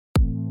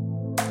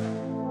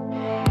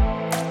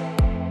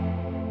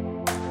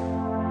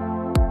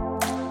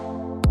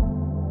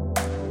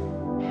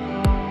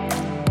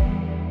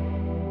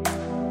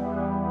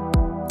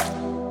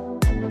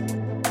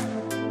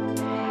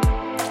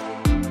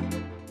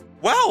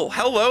Well,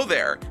 hello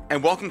there,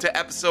 and welcome to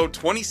episode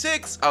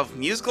 26 of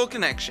Musical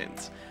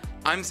Connections.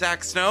 I'm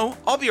Zach Snow,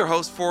 I'll be your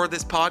host for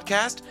this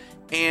podcast,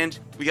 and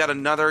we got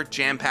another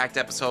jam-packed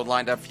episode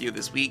lined up for you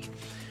this week.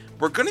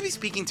 We're going to be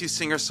speaking to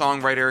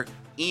singer-songwriter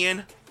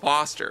Ian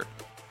Foster.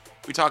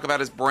 We talk about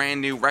his brand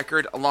new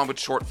record along with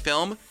short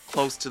film,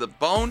 Close to the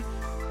Bone,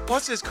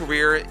 plus his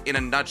career in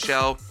a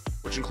nutshell,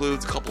 which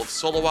includes a couple of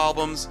solo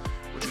albums,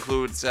 which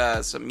includes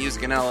some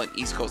Music NL and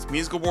East Coast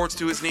Music Awards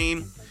to his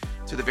name,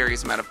 to the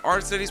various amount of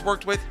artists that he's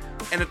worked with,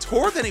 and a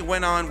tour that he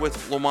went on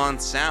with Le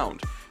Mans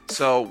Sound.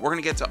 So we're going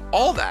to get to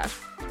all that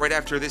right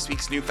after this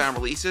week's newfound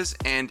releases,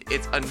 and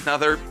it's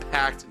another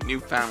packed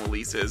newfound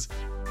releases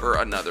for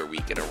another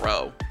week in a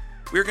row.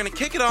 We're going to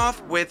kick it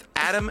off with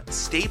Adam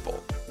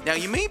Staple. Now,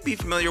 you may be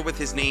familiar with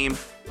his name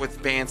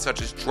with bands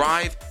such as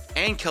Drive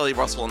and Kelly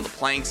Russell and the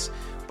Planks,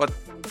 but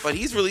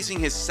he's releasing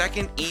his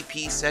second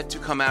EP set to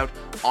come out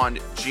on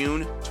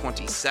June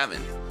 27th.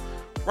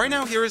 Right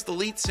now, here is the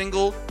lead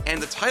single and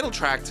the title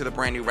track to the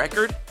brand new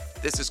record.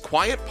 This is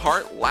Quiet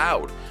Part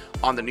Loud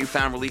on the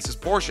newfound releases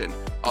portion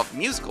of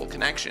Musical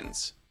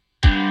Connections.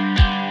 Give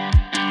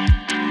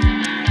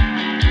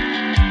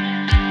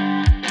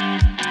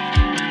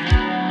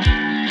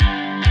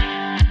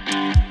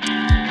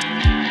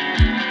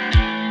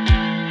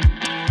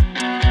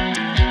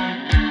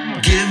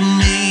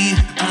me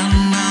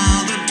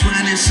another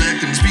 20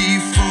 seconds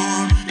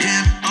before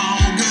it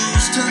all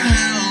goes to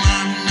hell.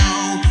 I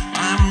know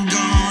I'm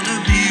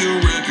gonna be a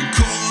record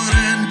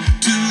according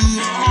to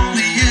all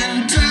the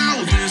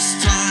intel.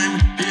 This time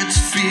it's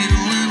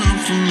feeling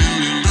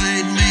unfamiliar.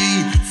 Laid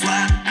me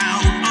flat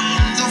out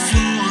on the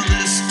floor.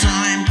 This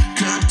time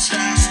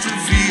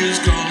catastrophe is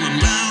calling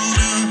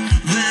louder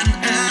than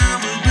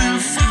ever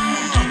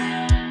before.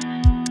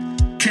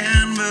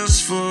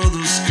 Canvas for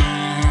the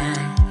scar.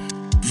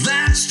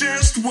 That's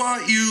just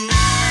what you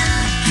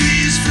are.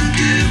 Please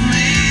forgive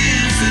me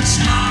if it's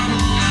not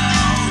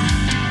allowed.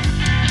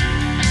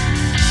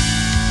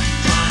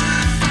 But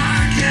if I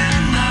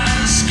cannot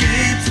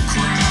escape the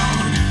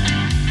crowd,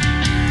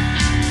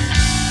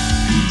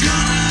 I'm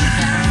gonna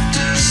have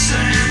to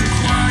say the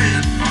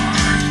quiet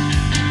part.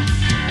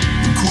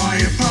 The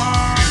quiet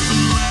part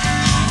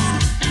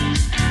aloud.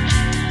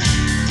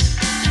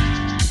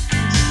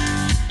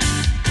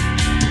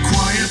 The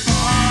quiet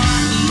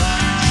part aloud.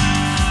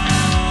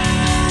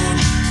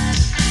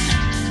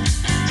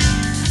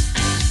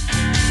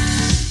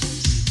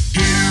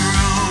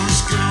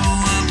 Heroes grow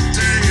up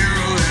to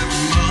hero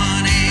heaven.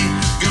 Money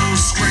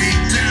goes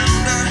straight down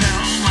to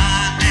hell.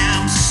 My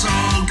amps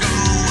all go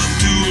up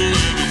to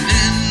 11.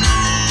 In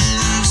all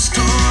the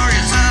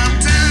stories I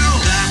tell,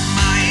 that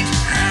might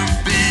have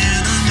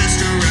been a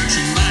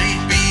misdirection. Might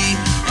be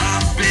a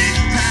big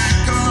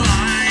pack of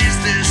lies.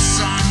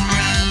 This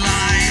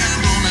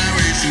unreliable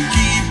narration,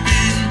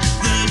 keeping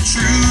the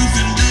truth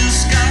in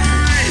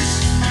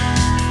disguise.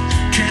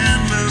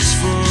 Canvas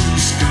for the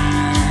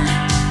scar.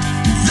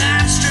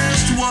 That's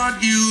just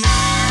what you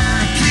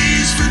are.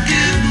 Please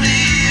forgive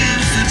me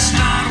if it's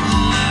not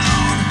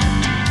allowed.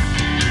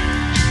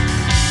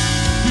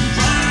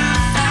 But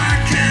if I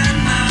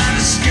cannot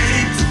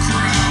escape the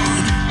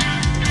crowd,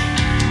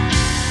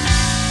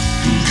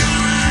 I'm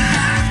gonna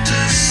have to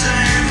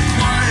say the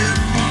quiet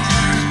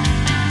part.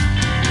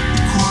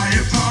 The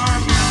quiet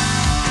part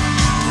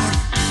loud.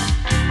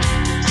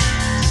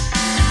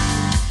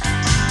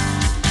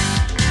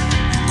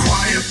 The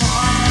quiet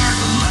part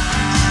loud.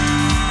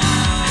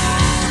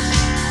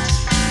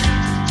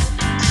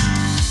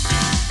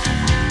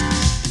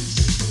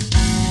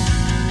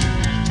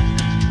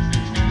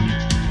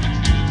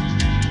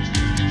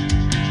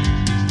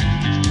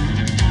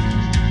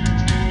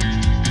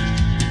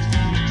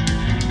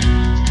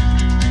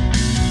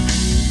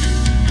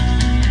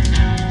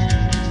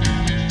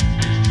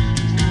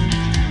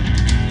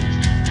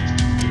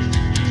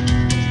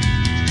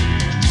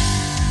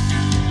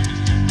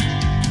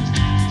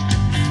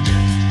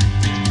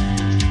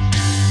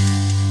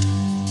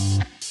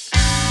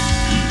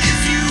 If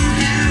you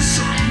hear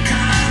some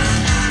kind of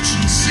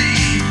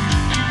urgency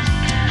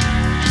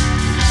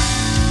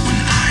when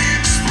I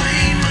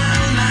explain my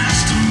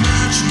last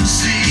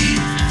emergency,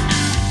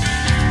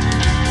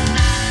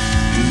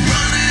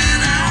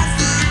 running out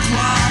the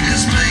clock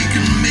is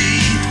making me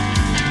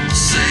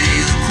say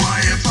the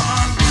quiet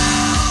part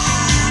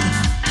loud.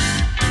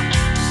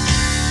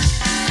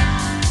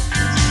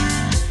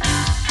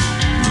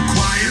 The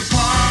quiet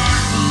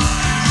part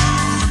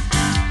loud.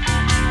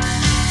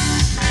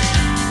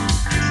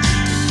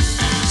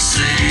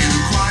 Say the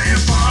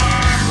quiet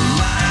part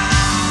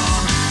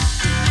loud.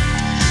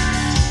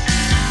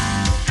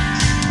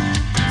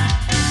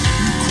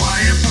 The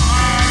quiet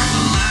part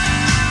loud.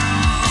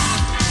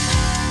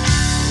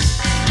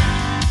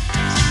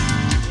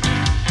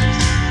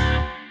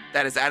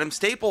 That is Adam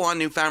Staple on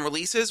newfound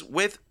releases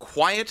with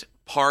Quiet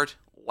Part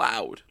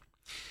Loud.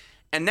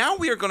 And now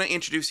we are going to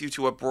introduce you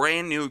to a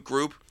brand new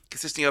group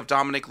consisting of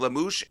Dominic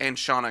Lamouche and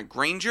Shauna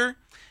Granger.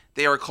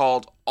 They are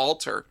called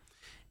Alter.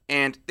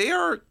 And they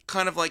are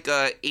kind of like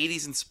a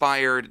 80s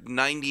inspired,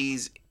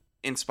 90s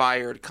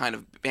inspired kind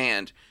of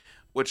band.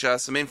 which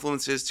some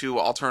influences to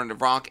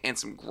alternative rock and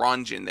some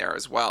grunge in there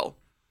as well.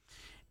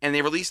 And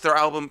they released their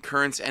album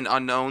Currents and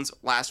Unknowns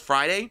last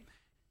Friday.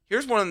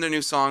 Here's one of their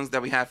new songs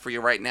that we have for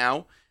you right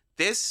now.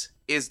 This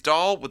is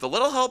Doll with a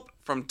little help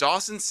from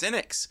Dawson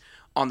Cynics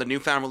on the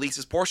Newfound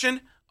Releases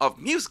portion of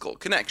Musical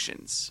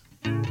Connections.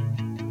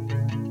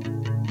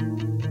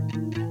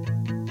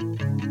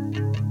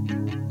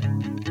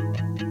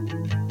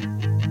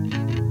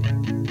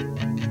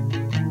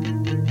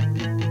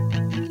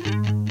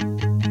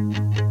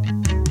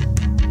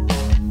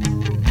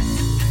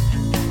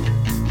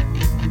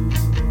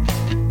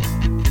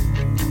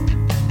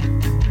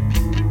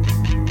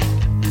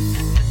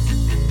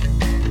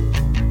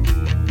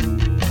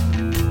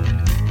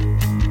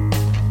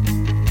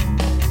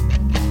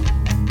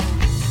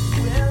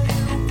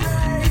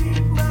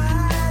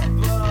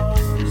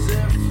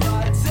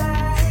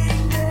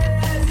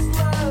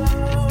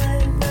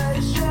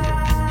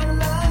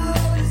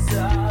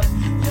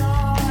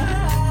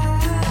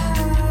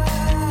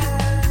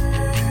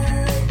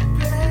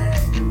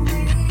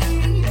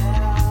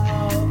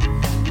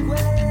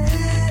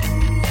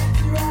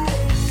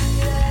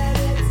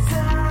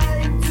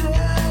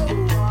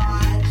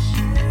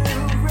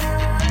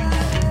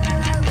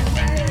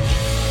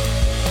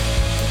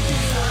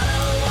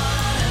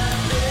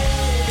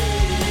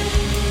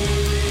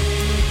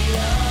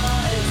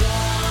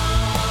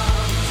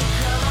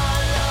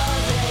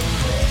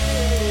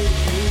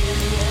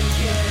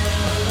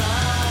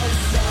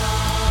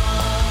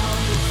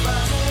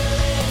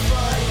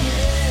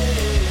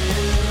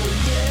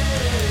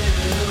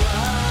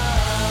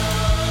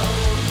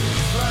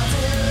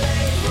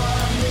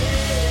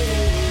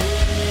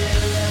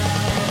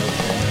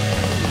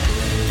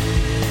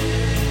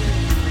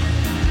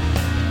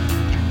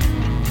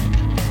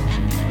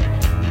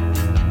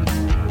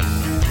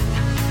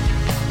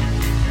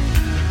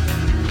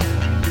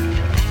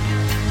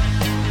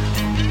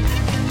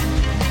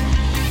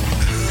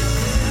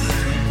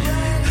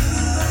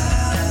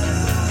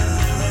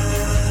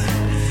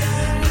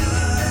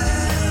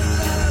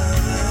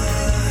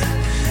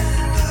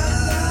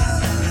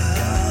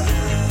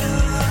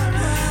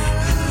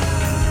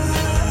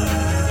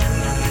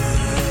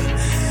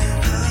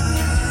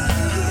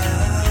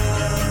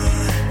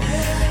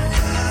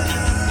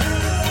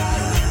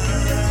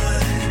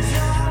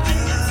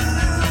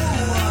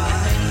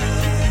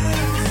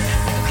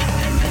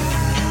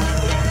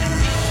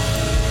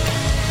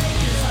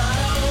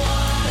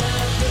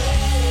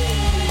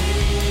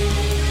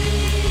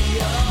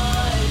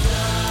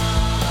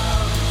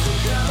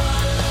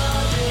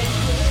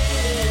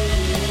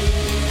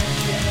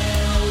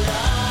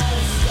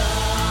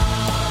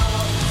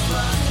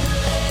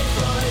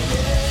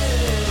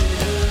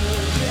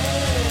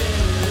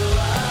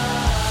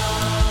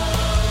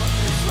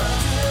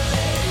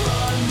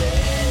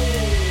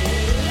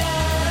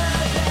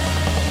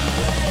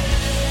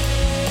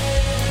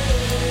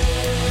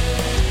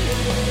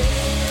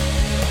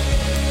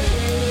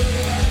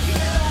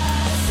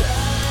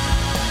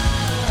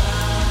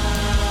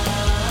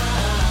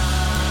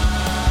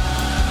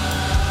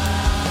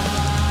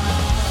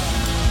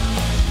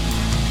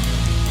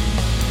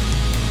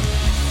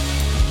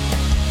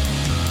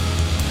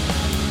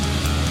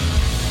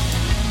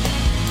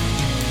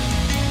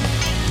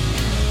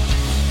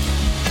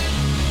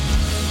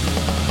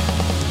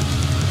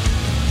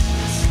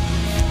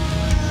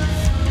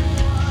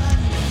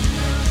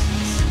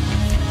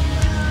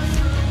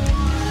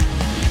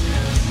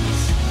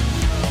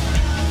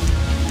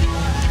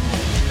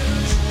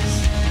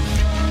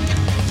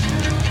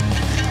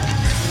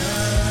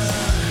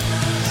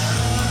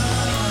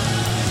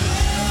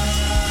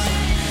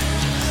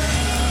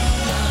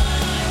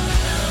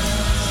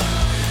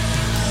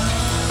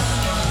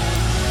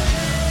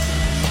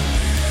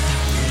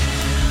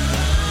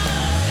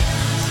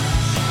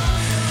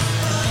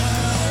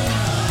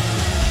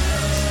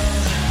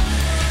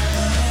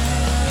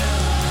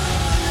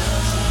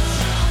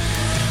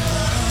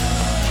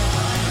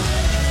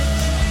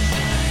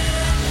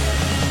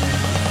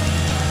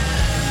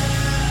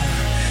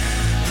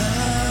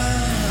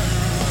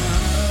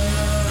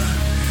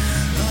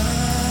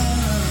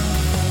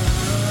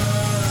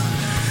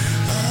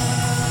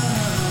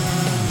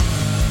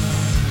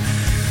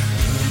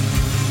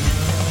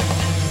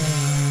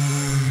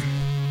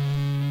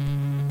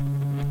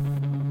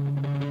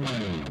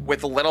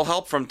 With a little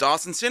help from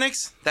Dawson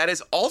Cynics, that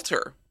is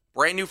Alter.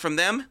 Brand new from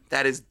them,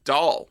 that is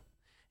Doll.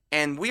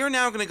 And we are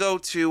now going to go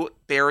to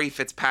Barry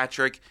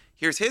Fitzpatrick.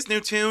 Here's his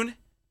new tune.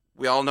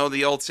 We all know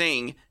the old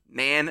saying,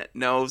 Nan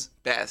knows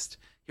best.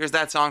 Here's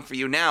that song for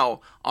you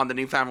now on the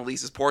Newfound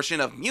Releases portion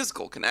of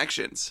Musical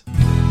Connections.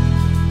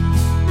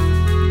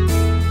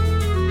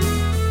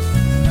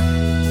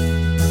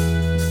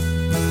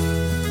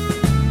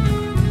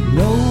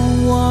 No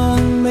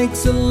one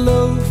makes a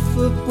loaf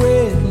of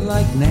bread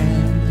like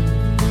Nan,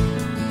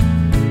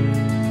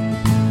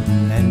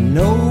 and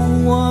no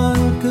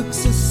one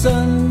cooks a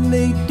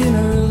Sunday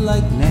dinner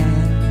like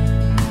Nan.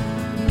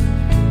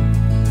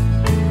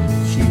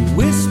 She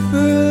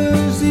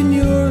whispers in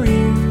your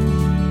ear,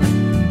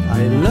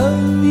 I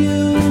love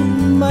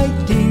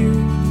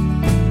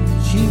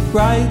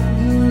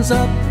brightens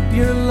up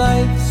your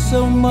life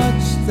so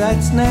much,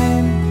 that's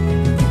Nan.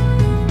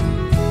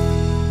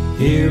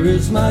 Here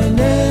is my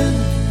Nan.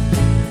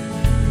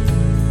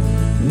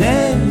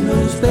 Nan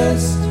knows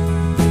best.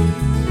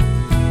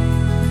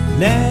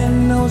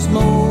 Nan knows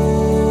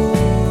more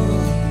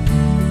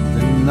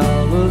than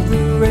all of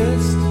the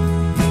rest.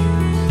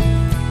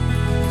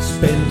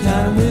 Spend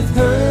time with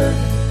her.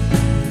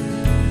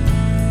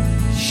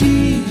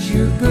 She's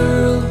your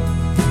girl.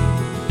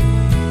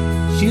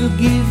 She'll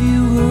give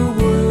you her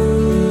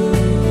word.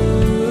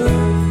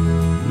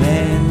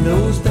 Nan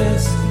knows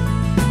best.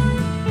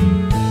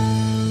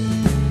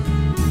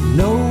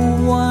 No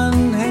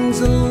one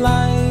hangs a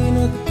line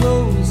of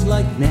clothes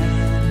like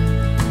Nan.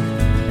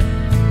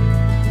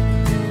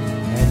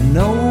 And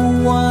no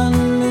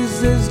one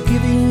is as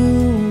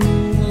giving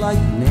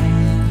like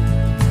Nan.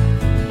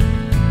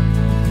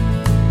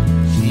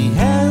 She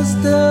has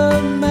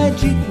the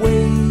magic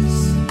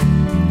ways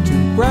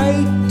to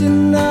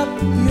brighten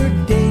up your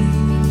day.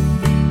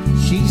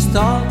 She's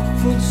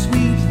thoughtful,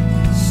 sweet,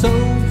 so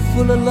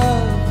full of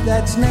love,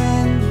 that's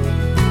Nan.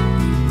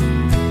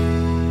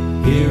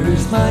 Here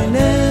is my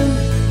Nan.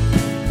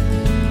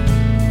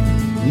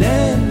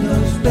 Nan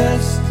knows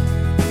best.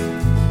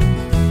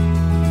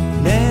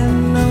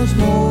 Nan knows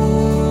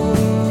more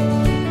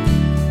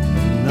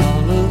than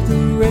all of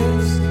the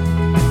rest.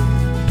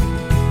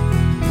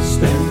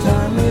 Spend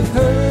time with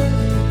her.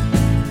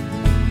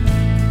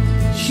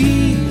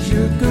 She's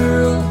your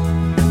girl.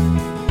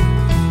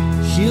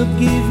 She'll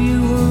give you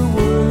her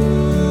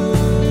word.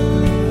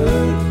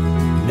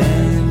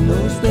 Nan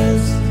knows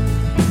best.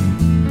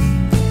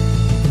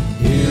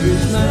 Here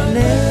is my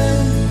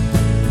Nan.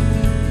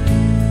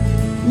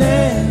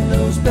 Nan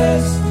knows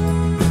best.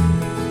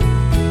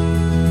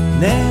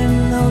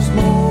 Nan knows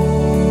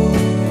more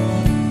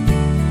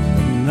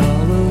than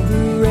all of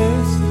the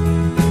rest.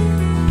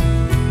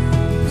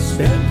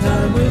 Spend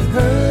time with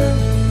her.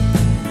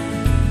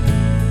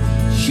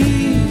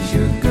 She's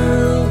your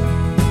girl.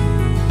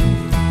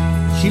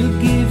 She'll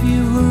give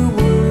you her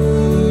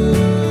word.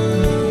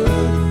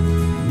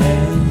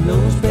 Nan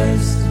knows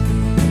best.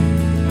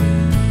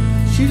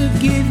 She'll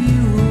give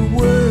you her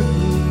word.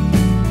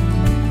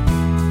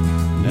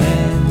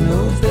 Nan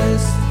knows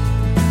best.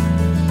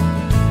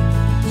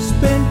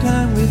 Spend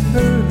time with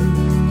her.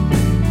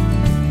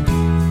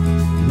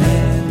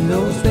 Nan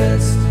knows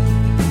best.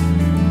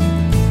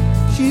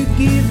 She'll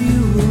give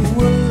you her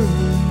word.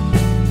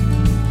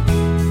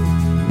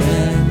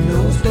 Nan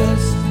knows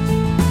best.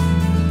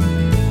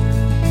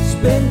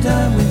 Spend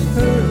time with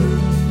her.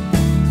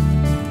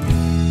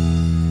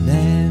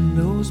 Nan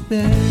knows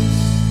best.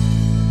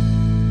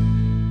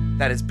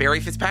 That is Barry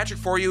Fitzpatrick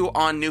for you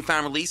on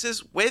Newfound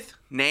Releases with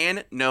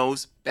Nan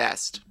Knows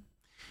Best.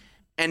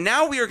 And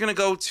now we are going to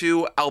go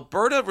to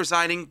Alberta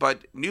residing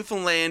but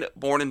Newfoundland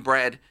born and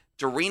bred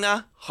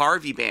Darina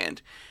Harvey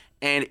Band.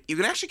 And you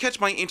can actually catch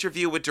my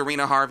interview with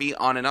Darina Harvey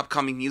on an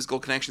upcoming Musical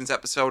Connections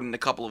episode in a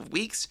couple of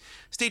weeks.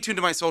 Stay tuned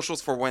to my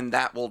socials for when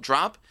that will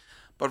drop.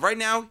 But right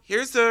now,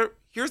 here's the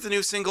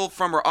new single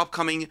from her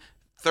upcoming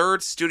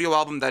third studio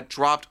album that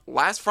dropped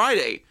last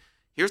Friday.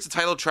 Here's the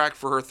title track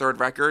for her third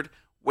record,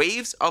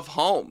 Waves of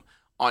Home,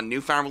 on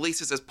Newfound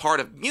Releases as part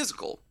of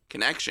Musical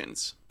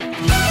Connections.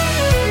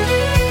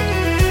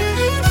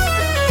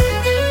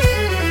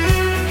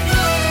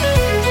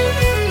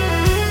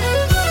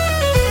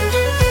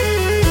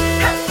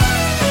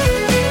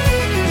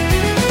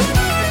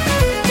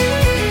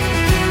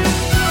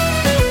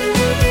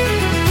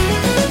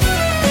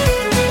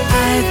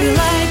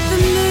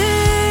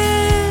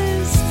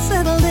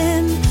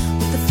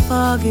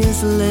 Fog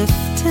is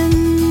lifting.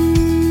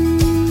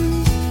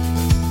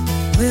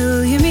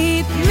 Will you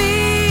meet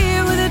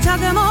me with a tug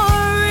that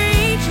more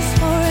reaches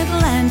for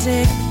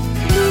Atlantic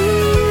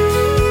blue?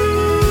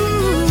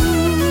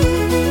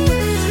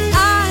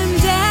 I'm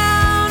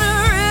down a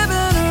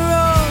ribbon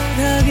road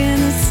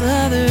hugging the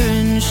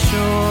southern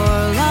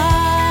shoreline.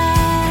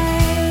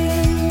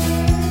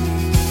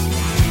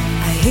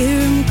 I hear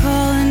him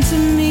calling to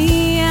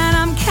me and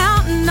I'm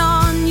counting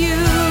on you.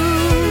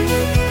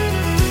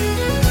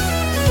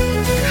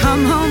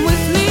 Come home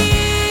with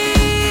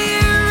me,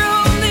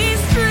 roam these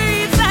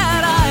streets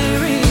that I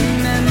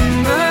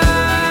remember,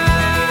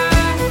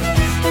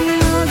 and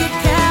we'll get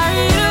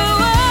carried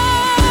away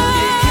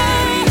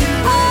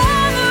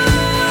on the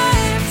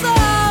waves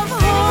of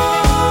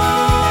home.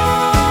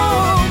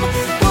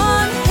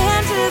 One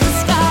hand to the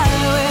sky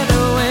with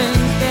a wink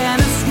and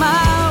a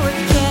smile,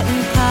 we're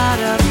getting caught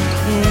up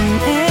in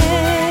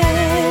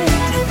it.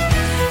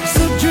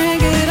 So drink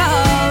it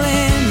all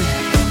in,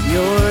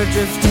 you're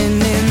drifting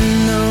in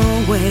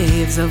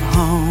waves of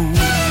home.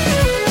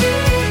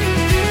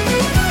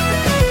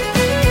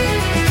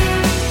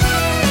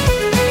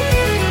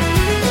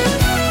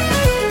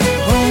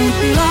 Won't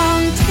be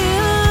long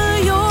till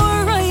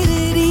you're right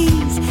at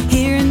ease,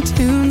 hearing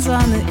tunes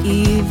on the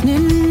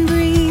evening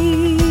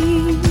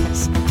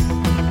breeze.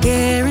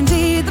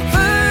 Guaranteed the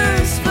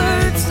first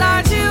word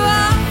starts you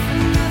off,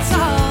 and that's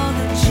all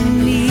that you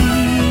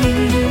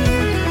need.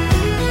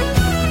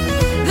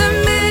 The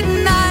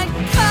midnight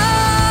call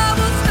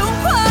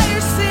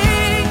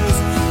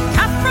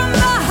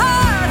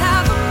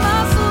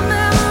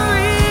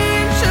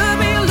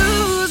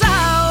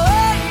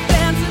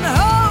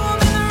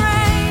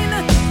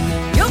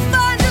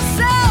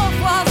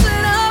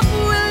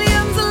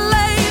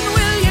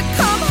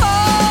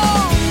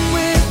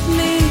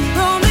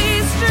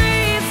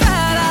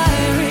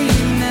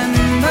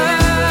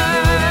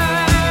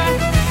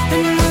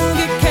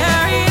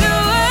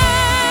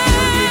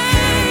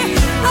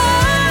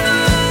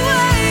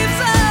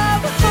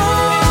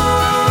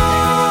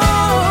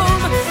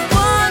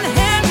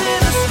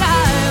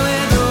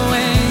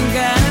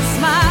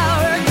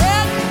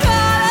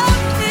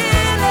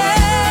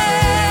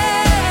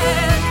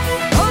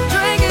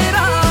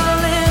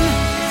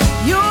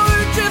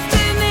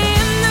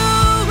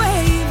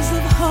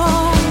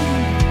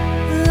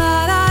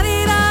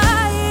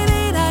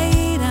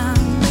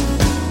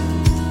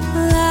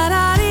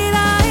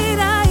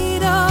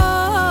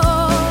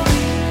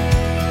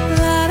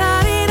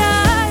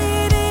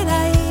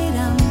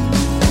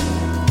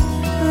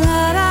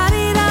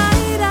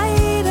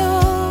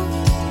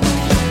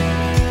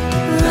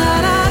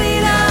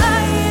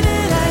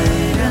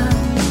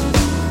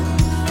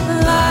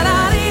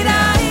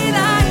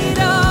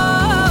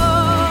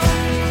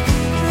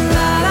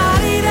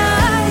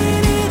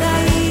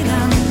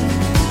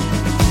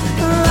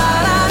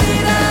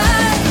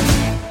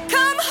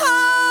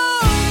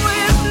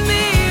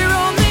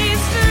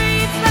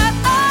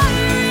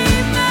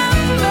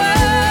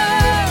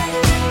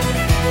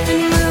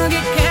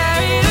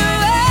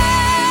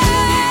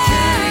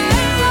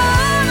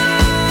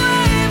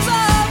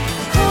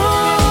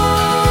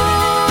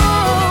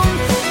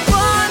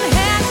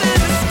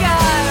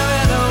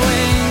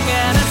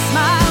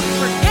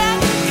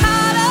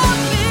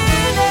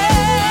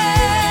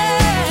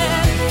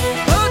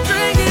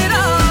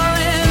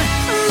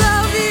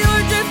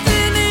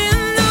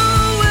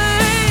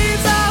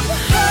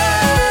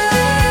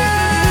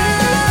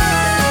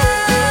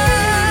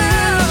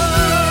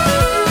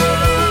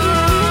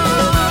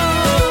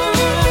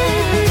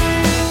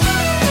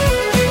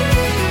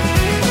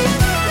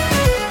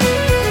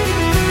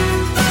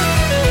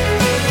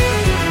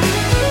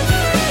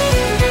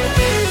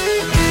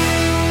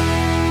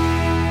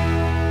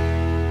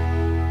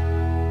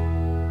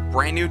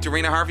brand new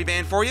Darina Harvey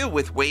Band for you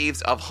with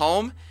Waves of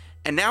Home.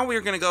 And now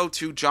we're going to go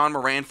to John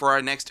Moran for our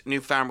next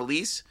newfound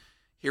release.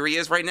 Here he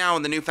is right now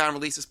in the newfound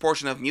releases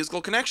portion of Musical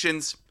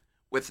Connections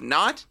with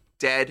Not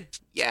Dead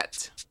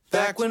Yet.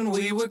 Back when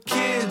we were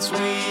kids,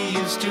 we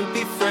used to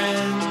be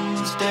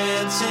friends,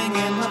 dancing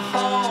in the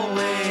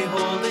hallway,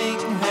 holding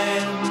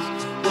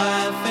hands,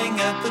 laughing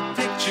at the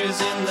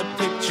pictures in the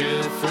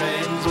picture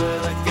frames.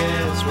 Well, I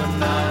guess we're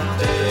not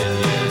dead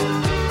yet.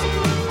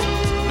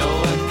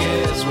 No, I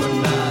guess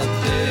we're not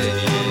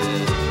dead yet.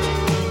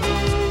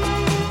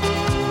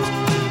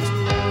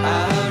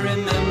 I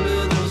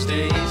remember those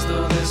days,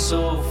 though they're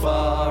so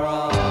far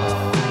off.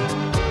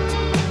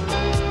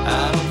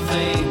 I don't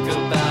think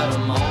about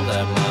them all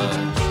that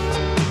much,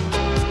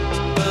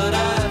 but I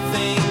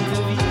think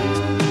of you,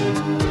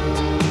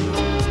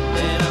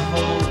 and I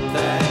hope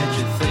that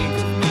you think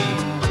of me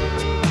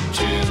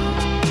too.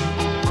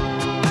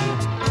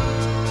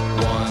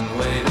 One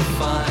way to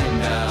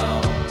find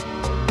out,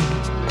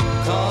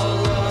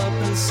 call up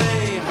and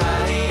say hi,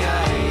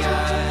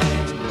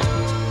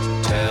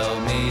 tell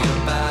me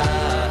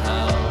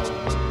about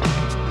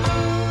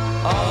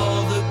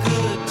all the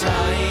good times.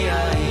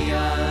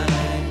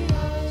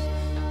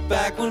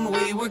 Back when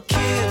we were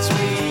kids,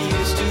 we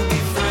used to be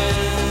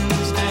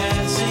friends,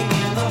 dancing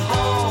in the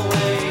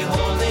hallway,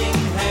 holding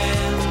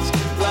hands,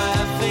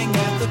 laughing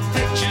at the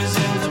pictures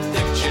in the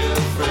picture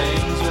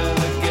frames. Well,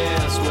 I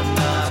guess we're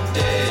not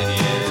dead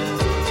yet.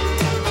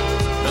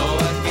 No,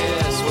 I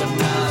guess we're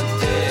not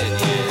dead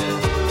yet.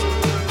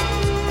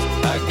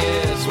 I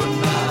guess we're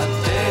not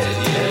dead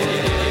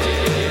yet.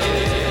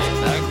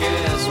 I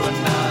guess we're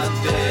not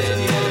dead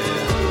yet.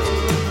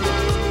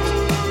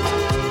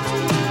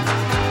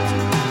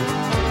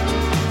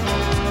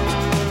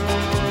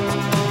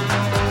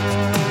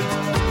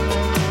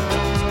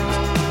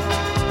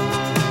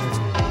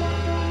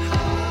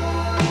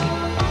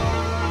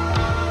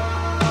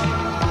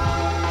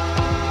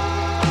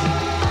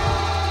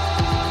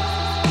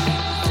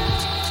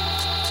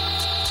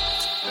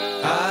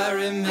 I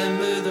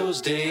remember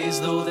those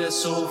days, though they're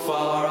so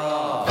far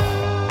off.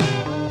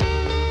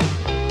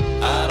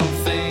 I don't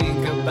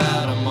think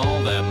about them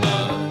all that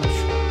much,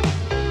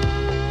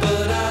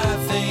 but I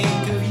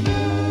think of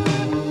you,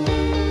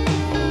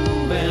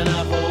 and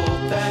I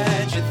hope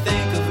that you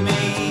think of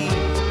me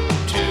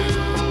too.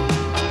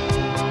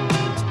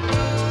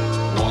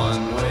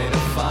 One way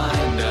to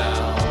find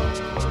out,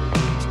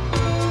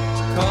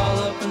 call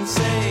up and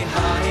say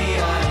hi.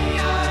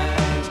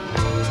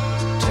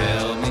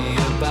 Tell me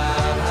about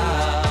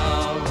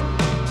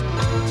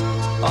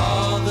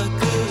all the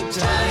good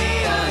times.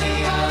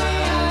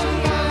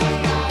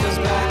 'Cause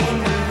back when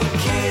we were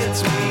kids,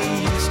 we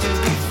used to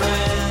be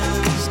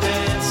friends,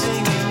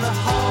 dancing in the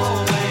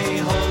hallway,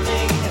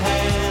 holding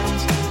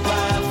hands,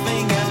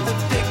 laughing at the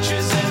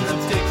pictures in the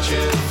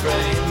picture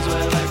frames.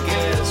 Well, I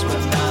guess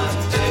we're not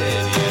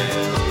dead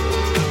yet.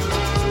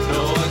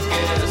 No, I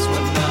guess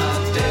we're not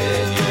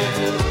dead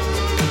yet.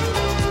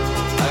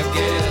 I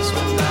guess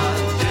we're not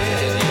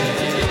dead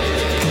yet.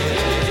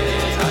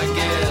 I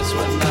guess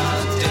we're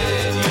not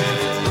dead yet.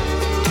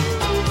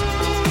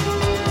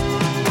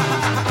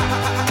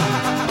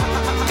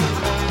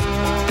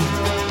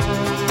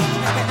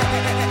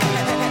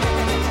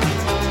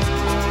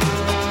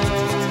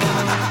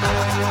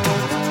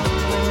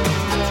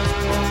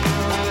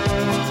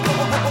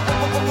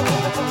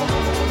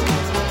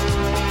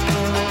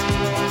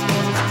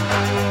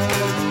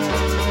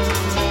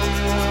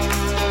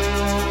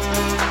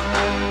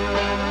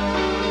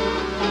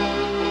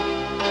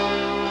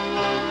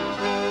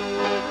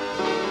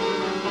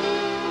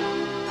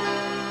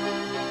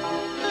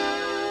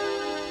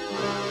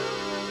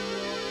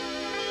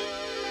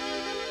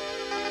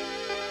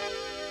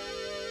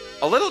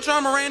 A little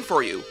John Moran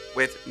for you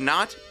with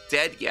Not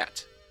Dead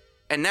Yet.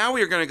 And now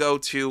we are going to go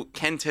to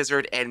Ken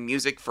Tizard and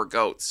Music for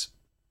Goats.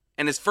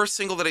 And his first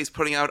single that he's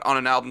putting out on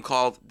an album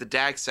called The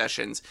Dag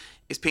Sessions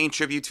is paying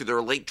tribute to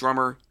their late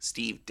drummer,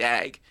 Steve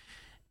Dag.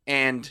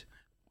 And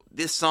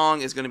this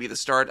song is going to be the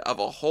start of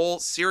a whole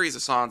series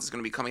of songs that's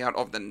going to be coming out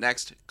over the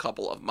next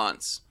couple of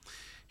months.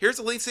 Here's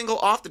the lead single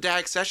off The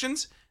Dag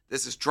Sessions.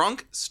 This is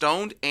Drunk,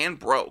 Stoned, and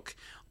Broke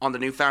on the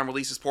newfound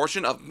releases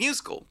portion of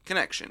Musical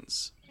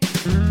Connections.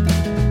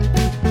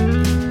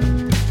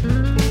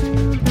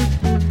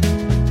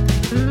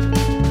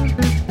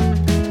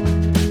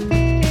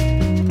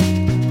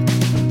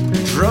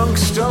 Drunk,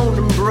 stoned,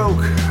 and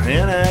broke,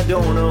 and I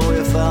don't know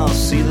if I'll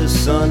see the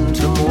sun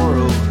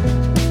tomorrow.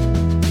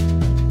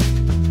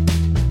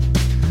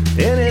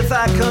 And if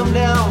I come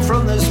down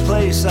from this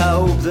place, I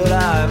hope that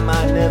I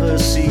might never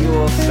see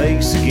your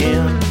face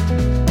again.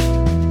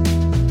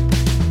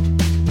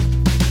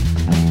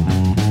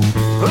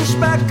 Push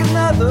back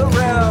another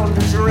round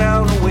to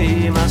drown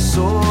away my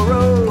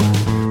sorrow.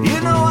 You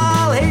know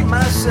I'll hate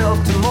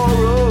myself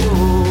tomorrow.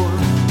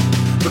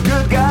 But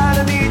good God,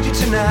 I need you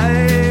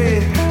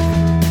tonight.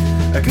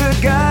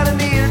 Good God, I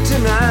need her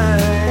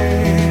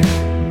tonight.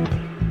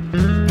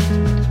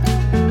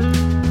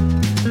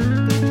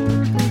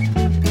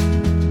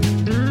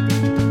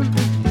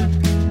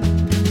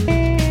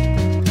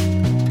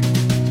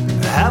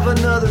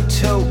 a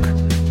toke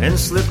and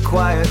slipped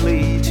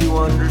quietly to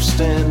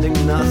understanding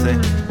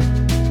nothing.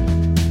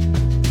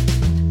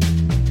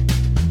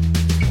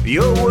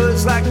 Your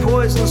words like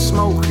poison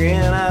smoke,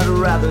 and I'd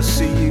rather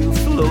see you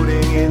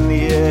floating in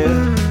the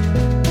air.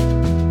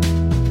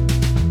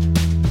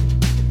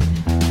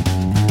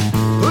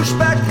 Push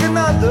back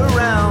another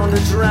round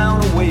to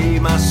drown away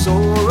my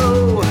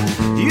sorrow.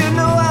 You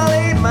know I'll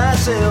hate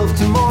myself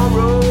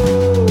tomorrow.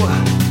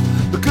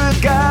 But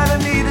good God, I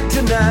need it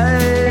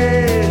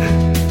tonight.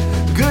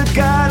 Good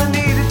God, I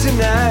need it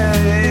tonight.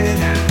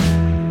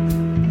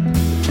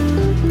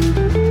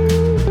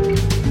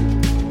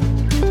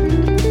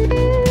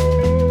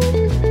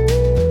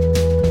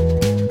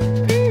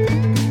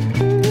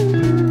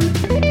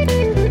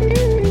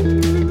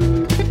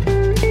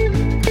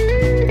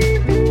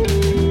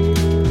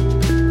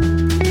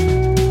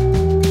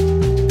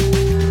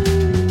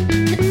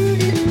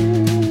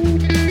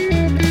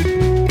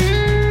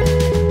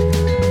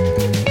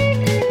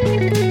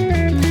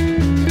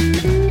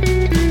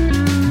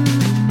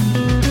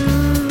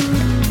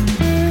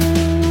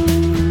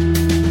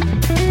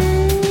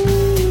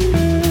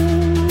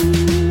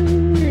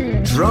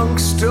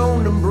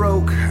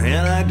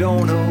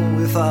 Don't know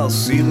if I'll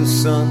see the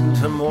sun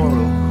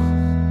tomorrow.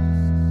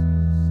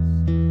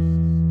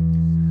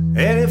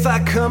 And if I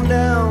come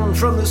down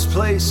from this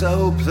place, I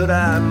hope that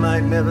I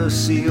might never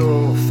see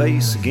your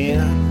face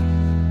again.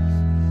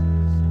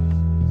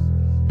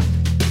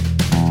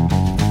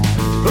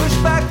 Push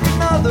back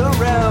another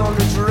round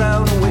to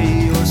drown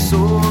away your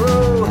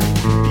sorrow.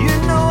 You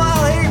know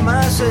I'll hate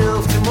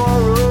myself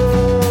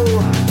tomorrow.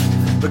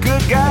 But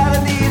good God, I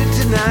need it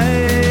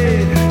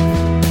tonight.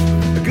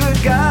 Good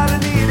God, I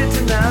need it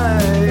tonight.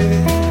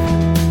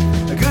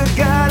 Good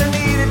God, I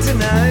need it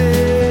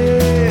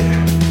tonight.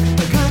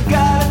 Good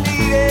God, I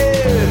need it.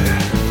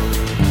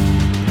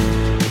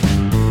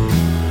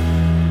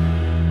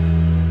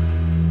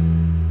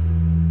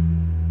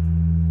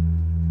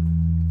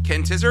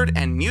 Ken Tizzard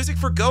and Music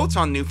for Goats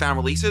on newfound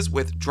releases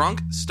with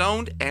Drunk,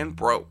 Stoned, and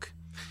Broke.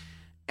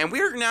 And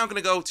we're now going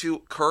to go to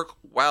Kirk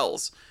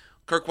Wells.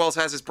 Kirk Wells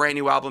has his brand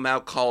new album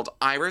out called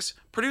Iris,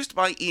 produced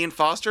by Ian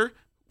Foster,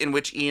 in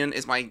which Ian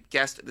is my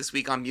guest this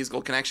week on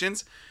Musical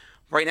Connections.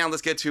 Right now,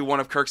 let's get to one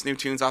of Kirk's new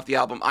tunes off the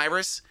album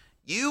Iris,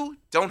 You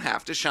Don't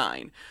Have to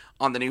Shine,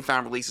 on the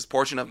newfound releases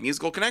portion of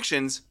Musical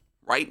Connections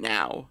right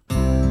now.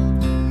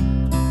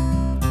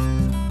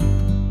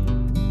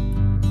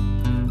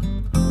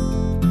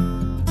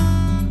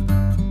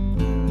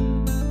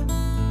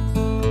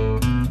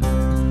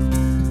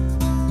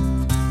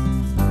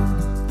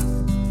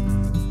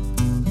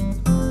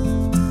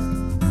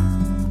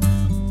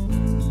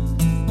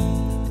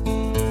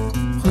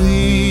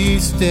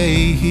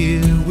 Stay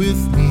here with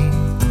me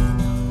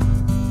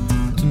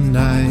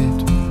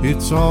tonight.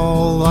 It's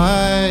all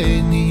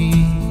I need.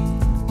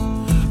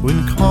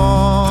 When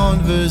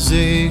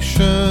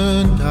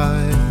conversation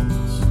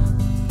dies,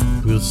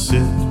 we'll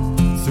sit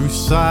through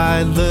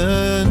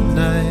silent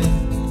night.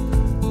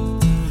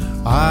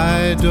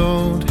 I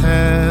don't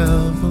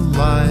have a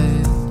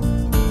line,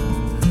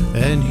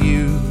 and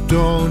you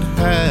don't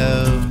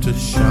have to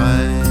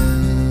shine.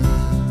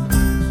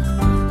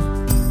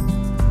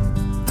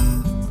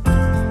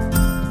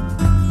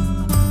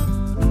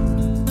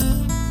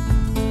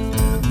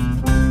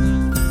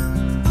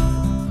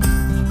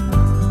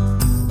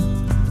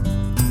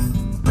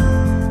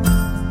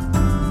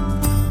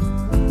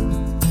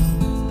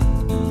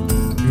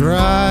 Your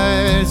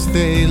eyes,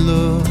 they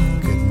look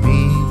at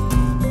me,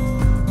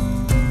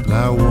 and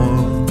I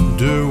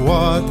wonder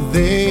what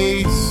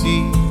they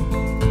see.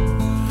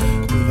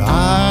 But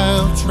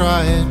I'll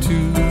try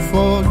to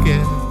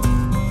forget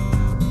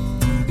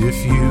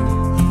if you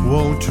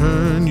won't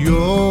turn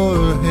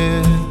your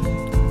head.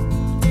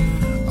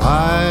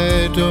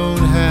 I don't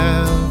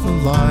have a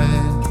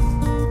line,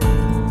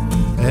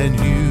 and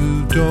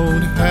you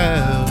don't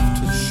have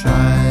to shine.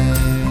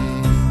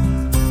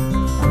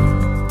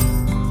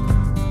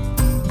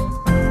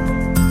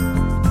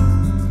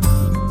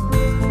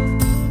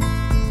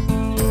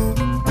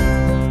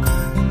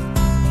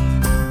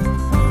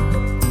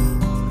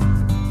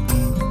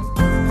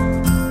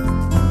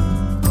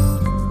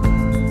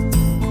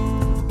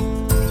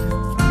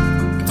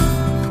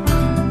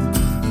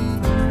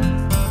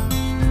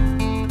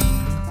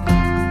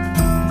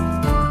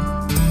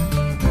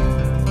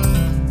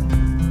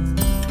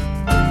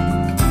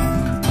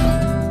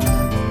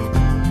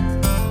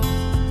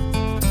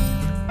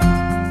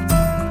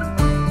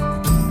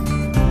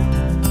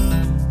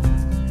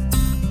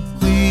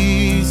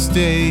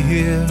 Stay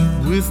here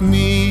with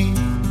me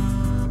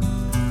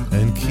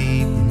and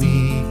keep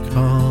me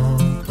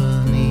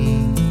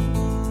company.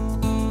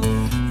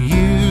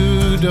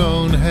 You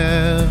don't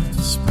have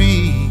to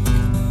speak,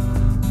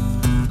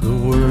 the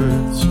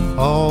words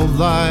all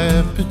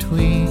lie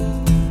between.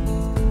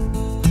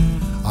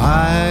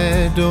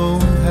 I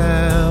don't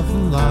have a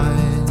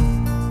line,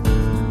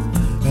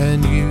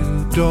 and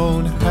you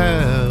don't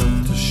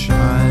have to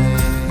shine.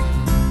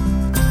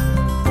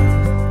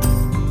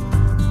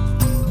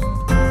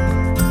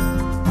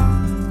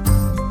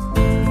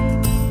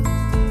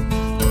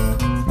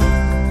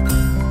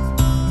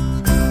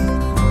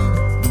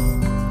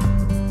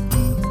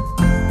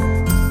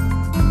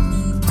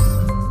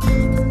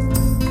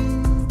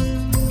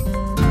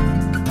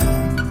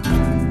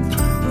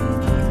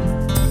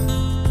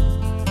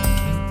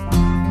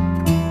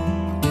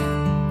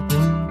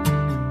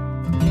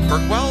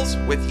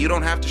 with You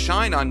Don't Have to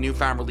Shine on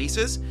Newfound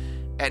Releases.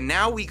 And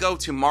now we go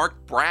to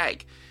Mark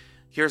Bragg.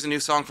 Here's a new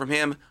song from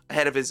him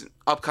ahead of his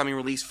upcoming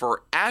release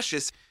for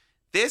Ashes.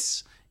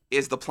 This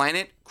is The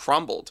Planet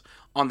Crumbled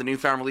on the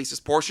Newfound Releases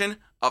portion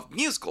of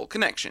Musical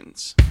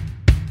Connections.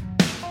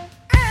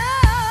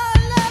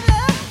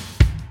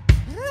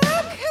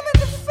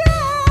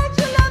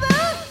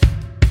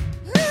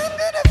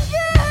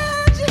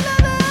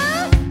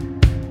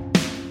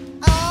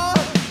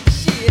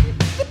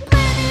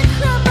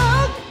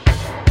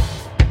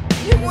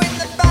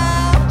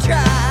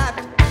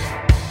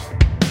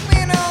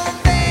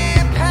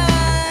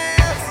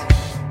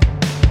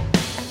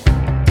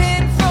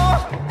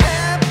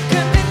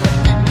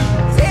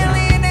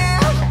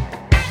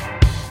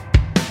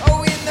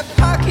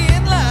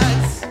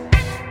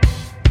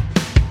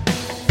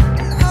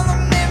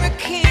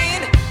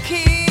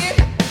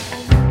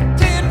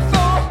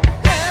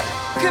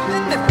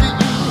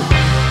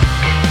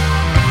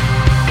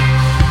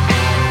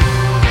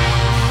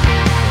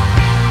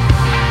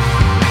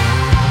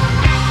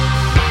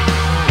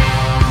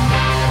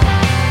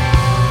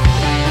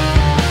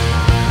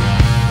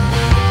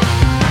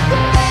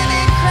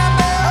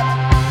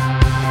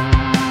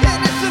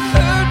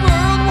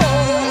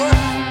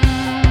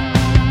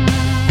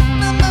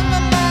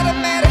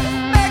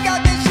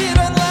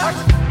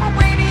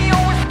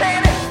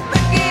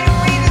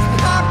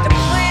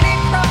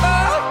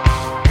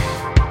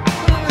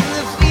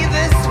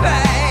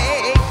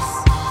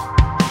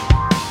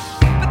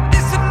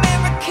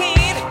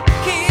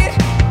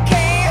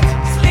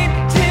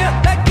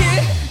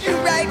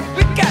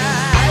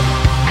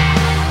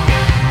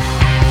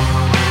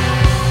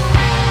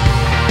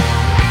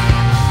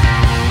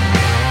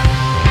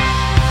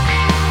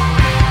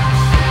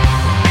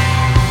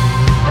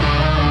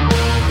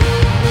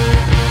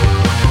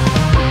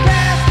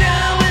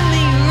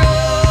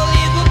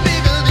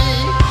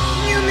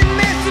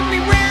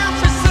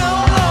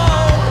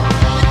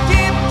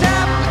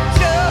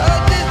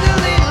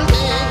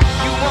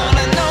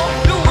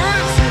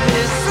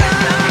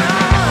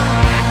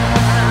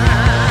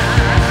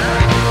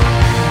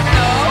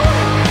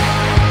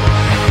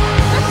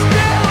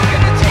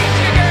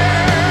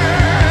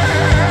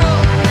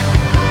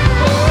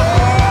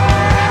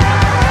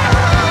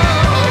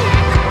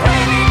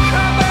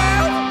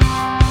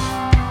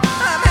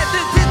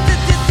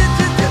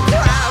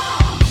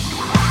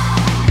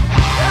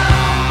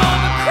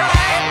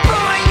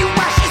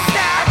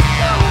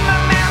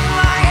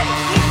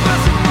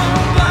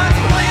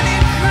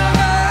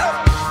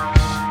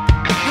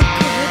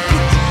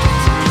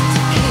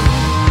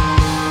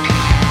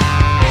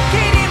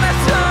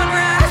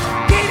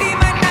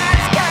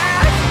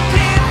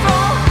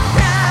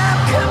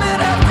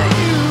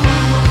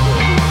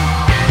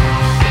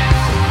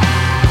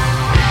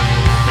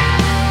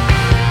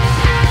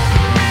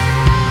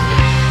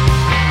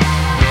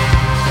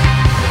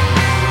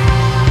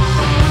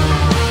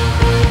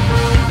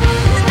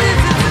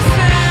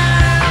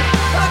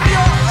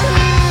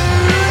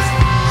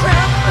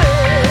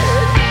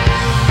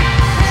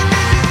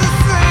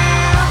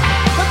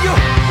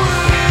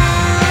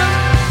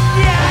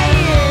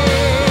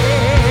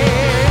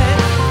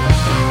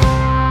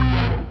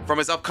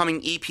 His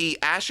upcoming EP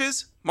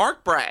Ashes,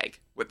 Mark Bragg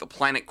with The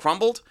Planet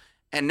Crumbled.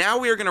 And now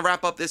we are going to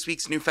wrap up this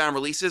week's Newfound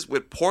Releases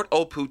with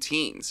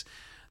Port-au-Poutines.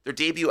 Their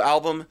debut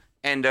album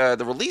and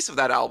the release of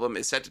that album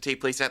is set to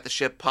take place at the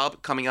Ship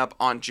Pub coming up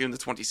on June the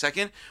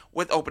 22nd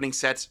with opening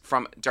sets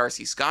from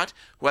Darcy Scott,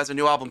 who has a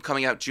new album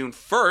coming out June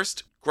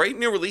 1st. Great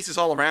new releases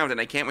all around,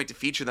 and I can't wait to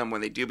feature them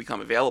when they do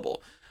become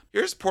available.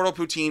 Here's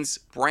Port-au-Poutines'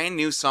 brand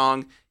new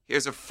song.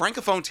 Here's a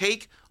francophone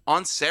take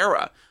on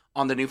Sarah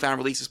on the Newfound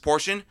Releases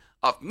portion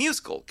of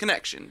Musical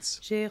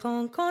Connections. J'ai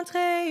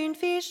rencontré une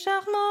fille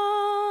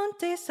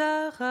charmante et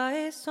Sarah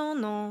est son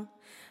nom.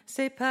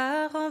 Ses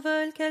parents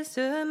veulent qu'elle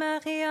se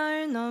marie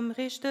à un homme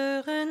riche de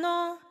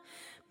renom.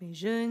 Mais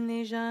je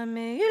n'ai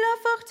jamais eu la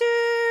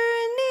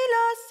fortune ni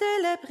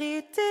la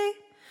célébrité.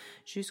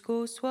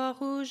 Jusqu'au soir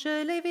où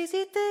je l'ai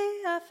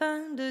visitée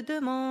afin de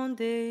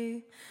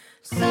demander: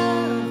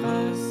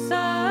 Sarah,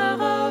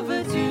 Sarah,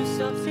 veux-tu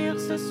sortir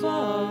ce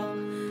soir?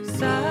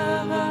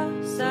 Sarah,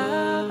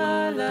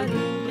 Sarah, la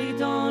lune brille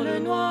dans le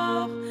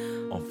noir.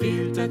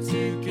 Enfile ta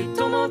tuque et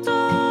ton manteau.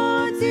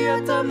 Dis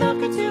à ta mère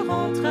que tu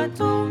rentreras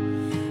tôt.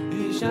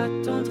 Et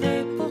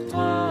j'attendrai pour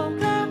toi au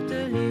clair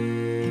de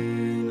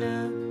lune.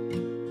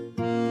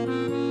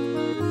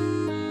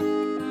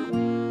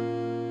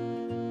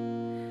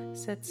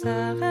 Cette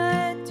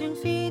Sarah est une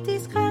fille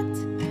discrète,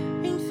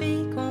 une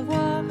fille qu'on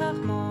voit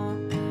rarement.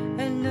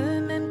 Elle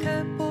ne m'aime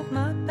que pour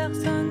ma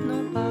personne,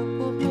 non pas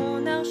pour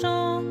mon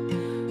argent.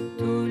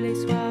 Tous les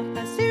soirs,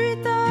 passer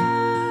 8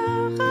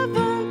 heures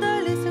avant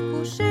d'aller se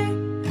coucher.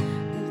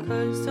 Elle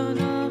colle son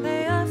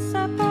oreille à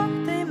sa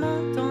porte et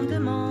m'entend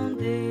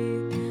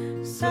demander: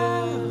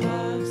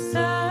 Sarah,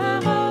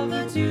 Sarah,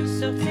 veux-tu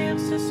sortir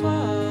ce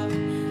soir?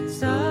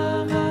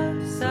 Sarah,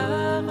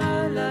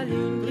 Sarah, la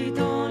lune brille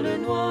dans le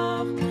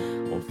noir.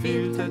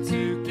 Enfile ta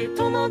tuque et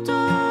ton manteau.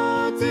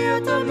 Dis à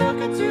ta mère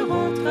que tu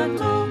rentreras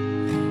tôt.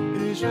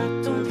 Et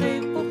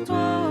j'attendrai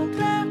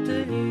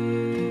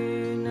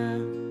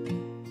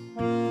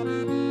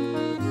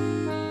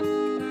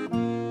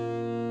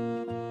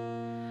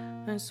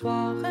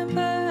soir, un peu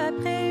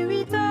après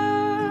 8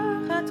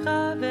 heures, à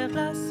travers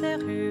la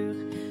serrure,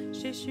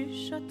 j'ai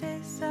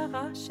chuchoté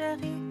Sarah,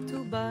 chérie,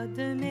 tout bas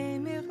de mes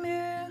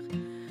murmures.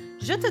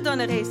 Je te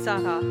donnerai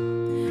Sarah,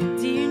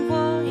 dit une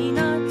voix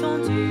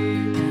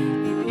inattendue.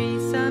 Et puis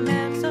sa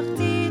mère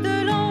sortit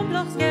de l'ombre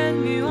lorsqu'elle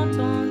m'eut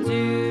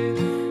entendu.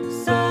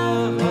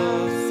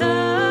 Sarah,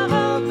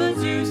 Sarah,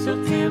 veux-tu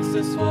sortir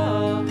ce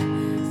soir?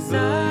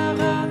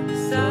 Sarah,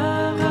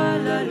 Sarah,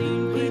 la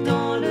lune brille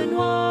dans le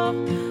noir.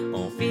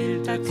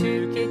 Enfile ta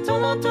tuque et ton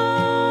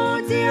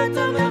manteau, dis à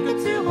ta mère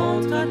que tu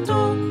rentreras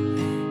tôt.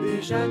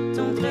 Et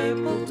j'attendrai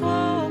pour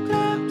toi au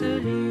clair de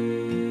lune.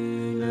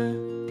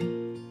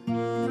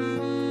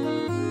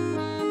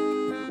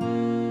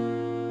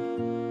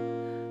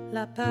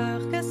 La peur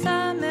que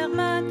sa mère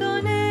m'a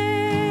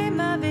donnée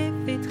m'avait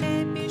fait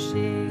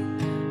trébucher,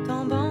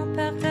 tombant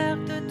par terre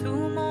de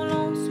tout mon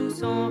long sous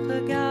son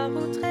regard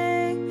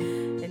outré.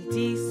 Elle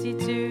dit: si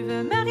tu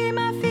veux marier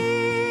ma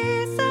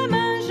fille, sa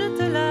main je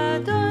te la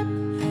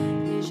donne.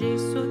 Et j'ai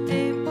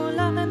sauté pour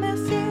la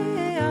remercier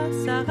et à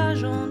Sarah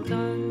j'en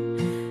donne.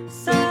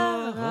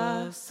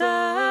 Sarah,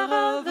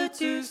 Sarah,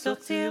 veux-tu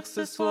sortir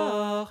ce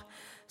soir?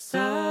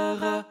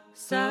 Sarah,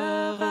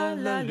 Sarah,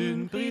 la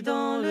lune brille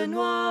dans le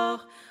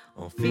noir.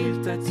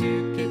 Enfile ta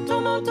tuque et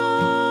ton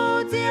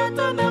manteau, dis à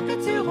ta mère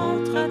que tu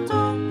rentreras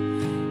tôt.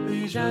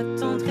 Et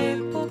j'attendrai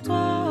pour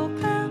toi au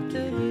clair de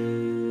lune.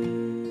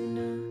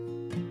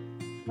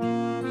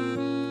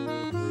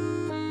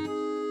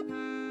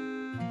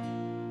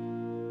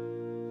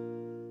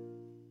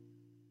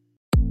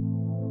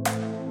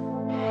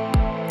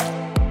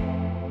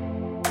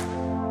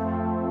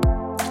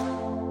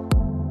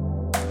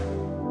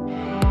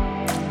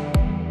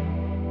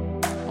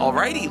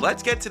 Alrighty,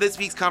 let's get to this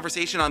week's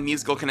conversation on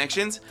Musical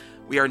Connections.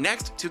 We are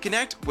next to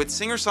connect with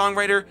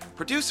singer-songwriter,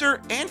 producer,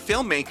 and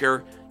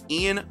filmmaker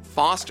Ian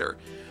Foster.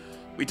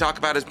 We talk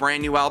about his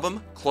brand new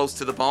album, Close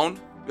to the Bone.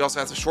 We also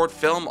have a short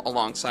film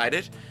alongside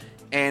it,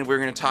 and we're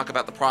going to talk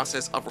about the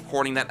process of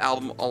recording that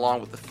album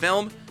along with the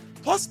film,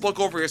 plus look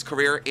over his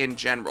career in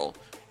general,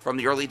 from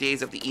the early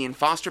days of the Ian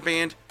Foster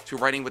Band, to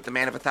writing with the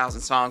man of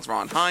 1,000 songs,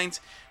 Ron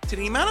Hines, to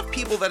the amount of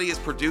people that he has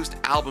produced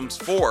albums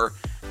for,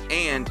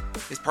 and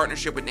his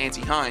partnership with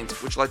Nancy Hines,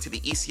 which led to the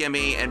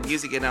ECMA and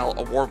Music NL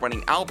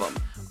award-winning album,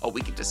 A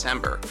Week in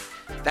December.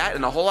 That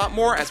and a whole lot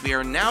more as we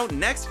are now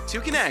next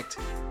to connect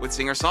with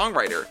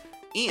singer-songwriter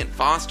Ian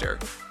Foster.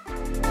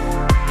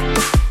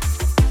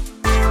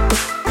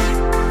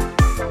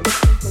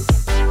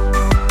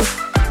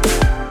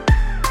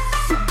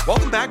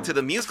 Welcome back to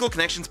the Musical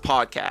Connections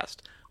podcast.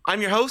 I'm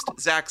your host,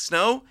 Zach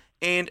Snow,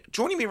 and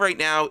joining me right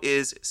now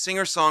is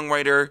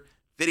singer-songwriter,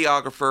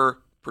 videographer,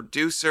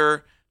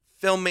 producer,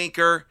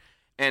 filmmaker,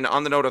 and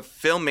on the note of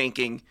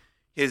filmmaking,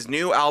 his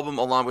new album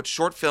along with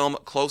short film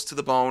Close to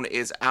the Bone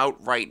is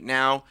out right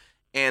now.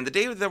 And the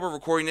day that we're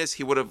recording this,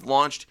 he would have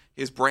launched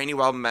his brand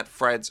new album at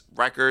Fred's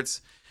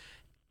Records.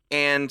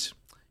 And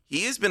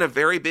he has been a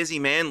very busy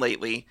man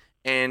lately.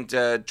 And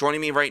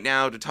joining me right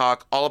now to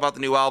talk all about the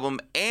new album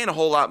and a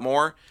whole lot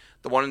more,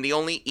 the one and the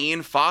only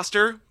Ian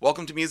Foster.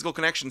 Welcome to Musical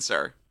Connection,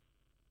 sir.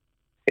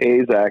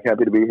 Hey, Zach.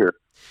 Happy to be here.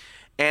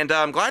 And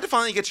I'm glad to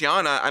finally get you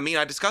on.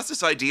 I discussed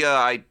this idea,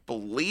 I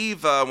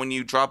believe, when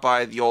you dropped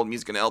by the old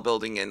Music NL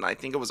building in, I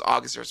think it was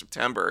August or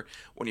September,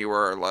 when you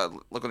were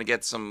looking to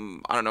get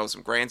some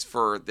grants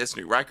for this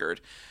new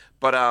record.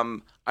 But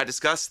I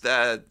discussed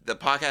the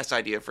podcast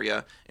idea for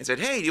you and said,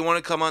 hey, do you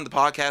want to come on the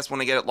podcast when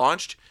I get it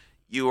launched?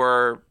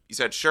 You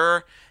said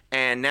sure.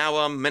 And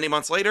now, many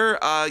months later,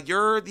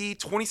 you're the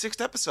 26th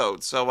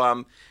episode. So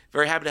I'm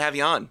very happy to have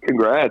you on.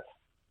 Congrats.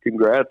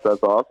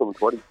 That's awesome.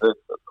 26.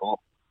 That's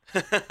cool.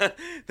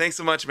 Thanks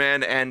so much,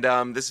 man. And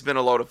this has been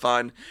a load of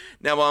fun.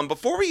 Now,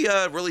 before we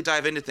really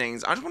dive into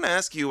things, I just want to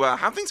ask you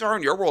how things are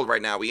in your world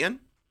right now, Ian.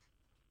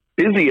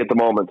 Busy at the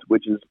moment,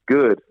 which is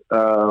good.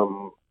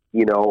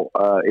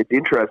 It's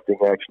interesting,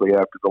 actually,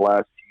 after the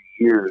last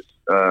few years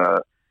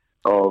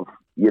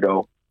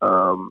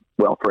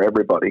for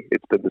everybody,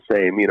 it's been the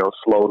same.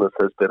 Slowness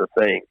has been a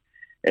thing.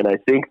 And I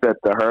think that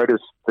the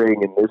hardest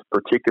thing in this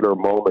particular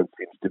moment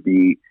seems to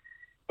be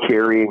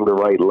carrying the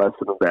right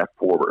lesson of that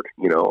forward.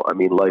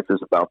 Life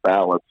is about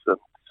balance, and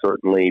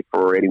certainly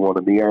for anyone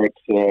in the arts,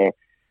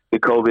 the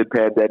COVID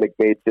pandemic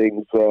made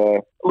things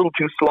a little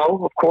too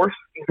slow, of course,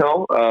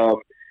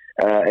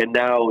 and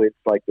now it's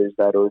like there's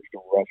that urge to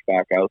rush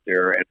back out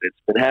there, and it's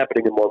been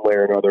happening in one way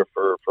or another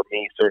for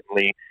me,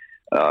 certainly,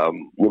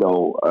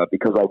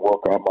 because I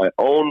work on my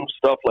own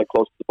stuff, like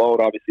Close to the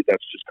Bone, obviously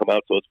that's just come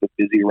out, so it's been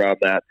busy around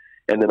that,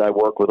 and then I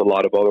work with a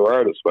lot of other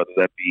artists, whether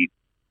that be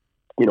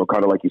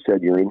kind of like you said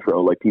in your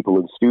intro, like people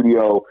in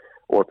studio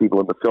or people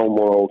in the film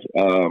world.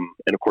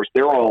 And of course,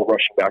 they're all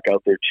rushing back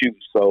out there too.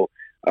 So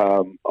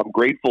I'm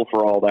grateful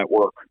for all that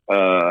work.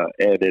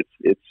 And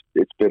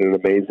it's been an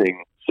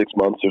amazing 6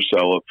 months or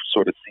so of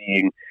sort of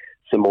seeing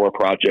some more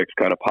projects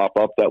kind of pop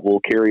up that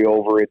will carry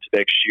over into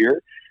next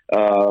year.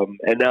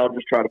 And now I'm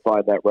just trying to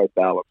find that right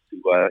balance to,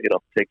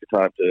 take the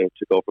time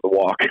to go for the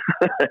walk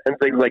and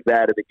things like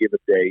that in a given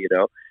day,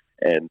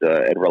 and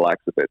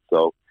relax a bit.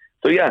 So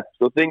yeah,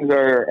 so things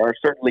are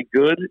certainly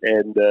good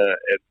and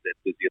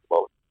busy at the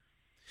moment.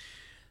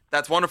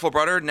 That's wonderful,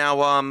 brother.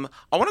 Now,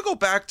 I want to go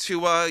back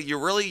to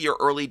your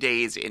early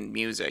days in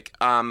music.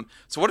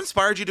 So what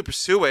inspired you to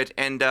pursue it?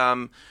 And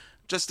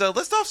just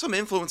list off some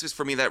influences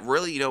for me that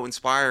really,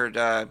 inspired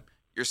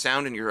your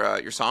sound and your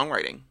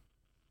songwriting.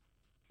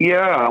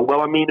 Yeah,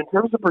 well, I mean, in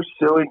terms of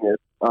pursuing it,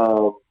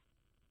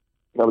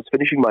 I was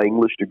finishing my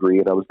English degree,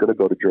 and I was going to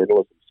go to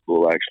journalism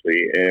school,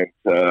 actually, and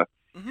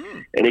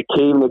it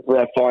came to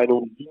that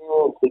final year.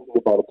 I was thinking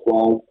about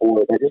applying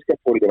for it. I just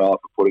kept putting it off,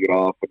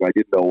 and I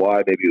didn't know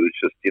why. Maybe it was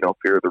just,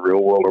 fear of the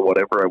real world or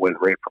whatever. I went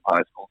right from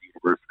high school to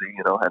university,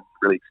 hadn't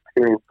really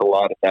experienced a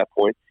lot at that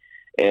point.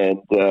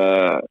 And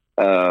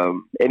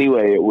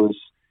anyway, it was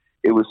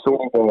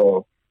sort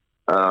of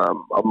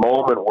a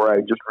moment where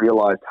I just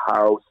realized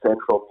how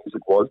central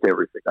music was to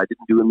everything. I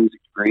didn't do a music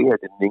degree. I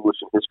did an English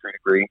and history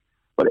degree.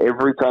 But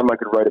every time I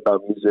could write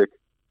about music,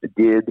 I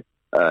did.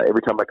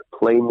 Every time I could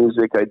play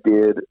music, I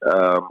did.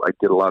 I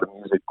did a lot of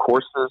music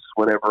courses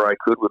whenever I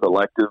could with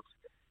electives.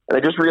 And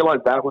I just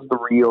realized that was the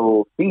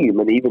real theme.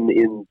 And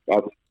even I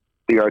was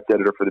the arts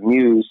editor for the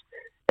Muse,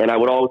 and I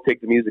would always take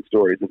the music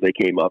stories as they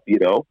came up,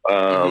 It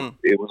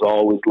was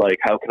always like,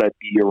 how can I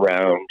be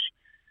around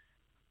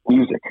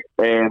music?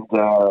 And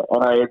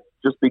I had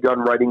just begun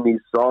writing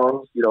these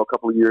songs, a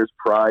couple of years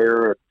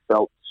prior, and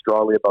felt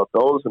strongly about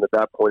those. And at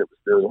that point, it was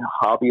very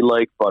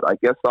hobby-like, but I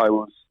guess I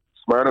was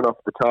smart enough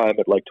at the time,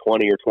 at like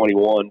 20 or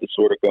 21, to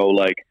sort of go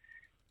like,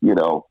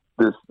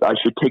 I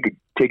should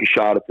take a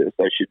shot at this.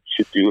 I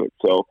should do it.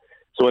 So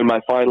in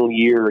my final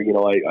year,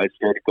 I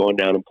started going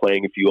down and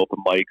playing a few open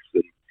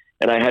mics,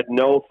 and I had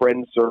no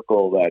friend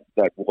circle that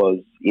was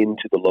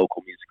into the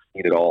local music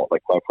scene at all.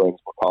 Like, my friends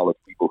were college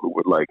people who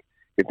would, like,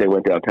 if they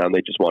went downtown,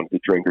 they just wanted to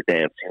drink or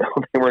dance.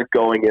 They weren't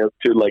going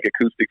to like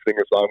acoustic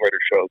singer-songwriter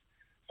shows.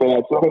 So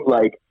I sort of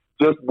like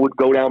just would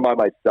go down by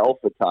myself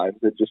at times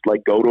and just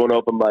like go to an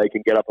open mic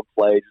and get up and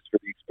play just for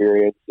the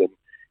experience. And,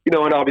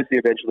 and obviously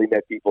eventually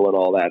met people and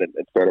all that and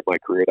started my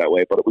career that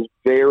way. But it was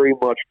very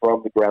much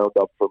from the ground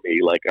up for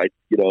me. Like, there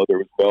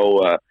was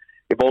no,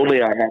 if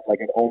only I had like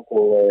an uncle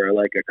or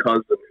like a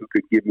cousin who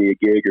could give me a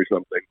gig or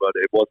something, but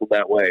it wasn't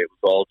that way. It was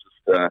all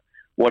just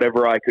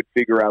whatever I could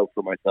figure out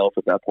for myself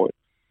at that point.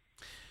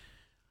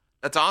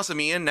 That's awesome,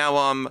 Ian. Now,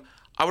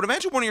 I would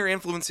imagine one of your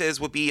influences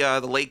would be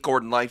the late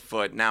Gordon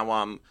Lightfoot.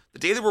 Now, the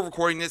day that we're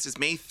recording this is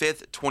May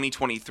 5th,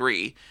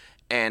 2023,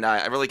 and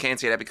I really can't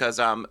say that because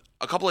a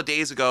couple of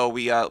days ago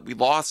we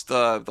lost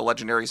the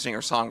legendary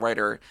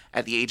singer-songwriter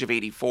at the age of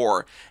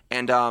 84,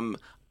 and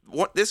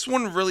this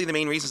one really the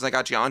main reasons I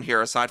got you on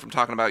here, aside from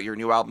talking about your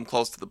new album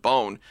Close to the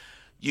Bone.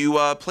 You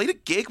played a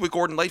gig with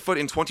Gordon Lightfoot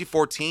in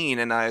 2014,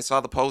 and I saw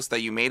the post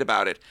that you made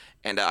about it,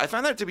 and I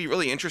found that to be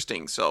really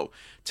interesting. So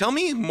tell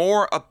me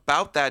more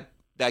about that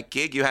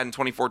gig you had in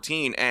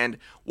 2014, and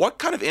what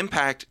kind of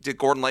impact did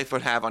Gordon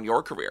Lightfoot have on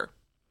your career?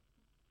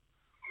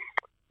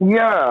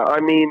 Yeah,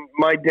 I mean,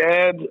 my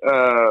dad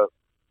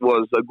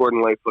was a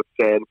Gordon Lightfoot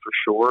fan for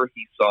sure.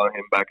 He saw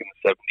him back in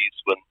the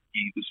 70s when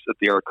he was at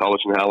the Art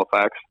College in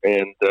Halifax,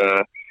 and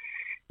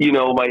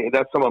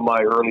that's some of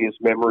my earliest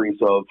memories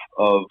of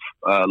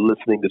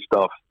listening to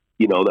stuff,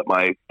 that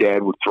my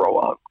dad would throw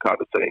on, kind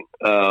of thing.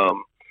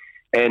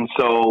 And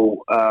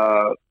so,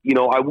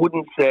 I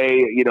wouldn't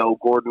say,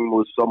 Gordon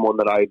was someone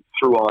that I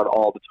threw on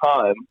all the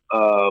time,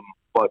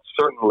 but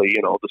certainly,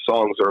 the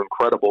songs are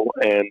incredible,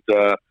 and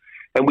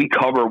we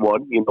cover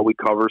one. We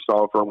cover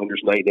Song for a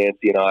Winter's Night,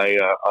 Nancy and I,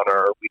 on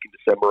our Week in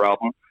December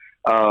album.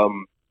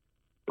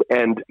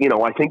 And,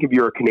 I think if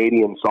you're a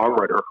Canadian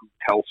songwriter who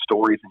tells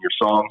stories in your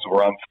songs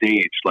or on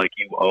stage, like,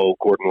 you owe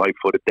Gordon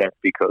Lightfoot a debt,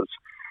 because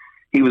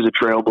he was a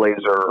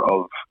trailblazer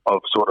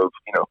of sort of,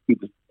 he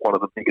was one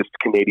of the biggest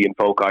Canadian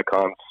folk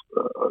icons,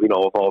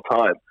 of all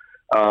time.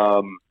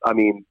 I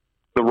mean,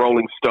 the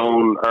Rolling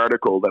Stone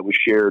article that was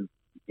shared,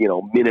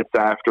 minutes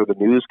after the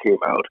news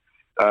came out,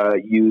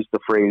 used the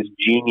phrase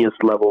genius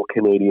level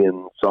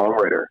Canadian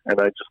songwriter. And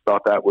I just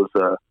thought that was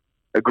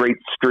a great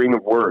string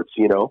of words,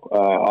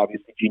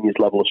 obviously genius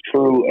level is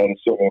true, and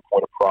certainly a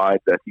point of pride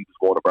that he was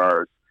one of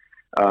ours.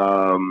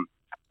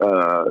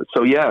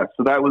 So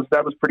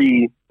that was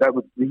pretty,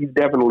 he's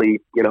definitely,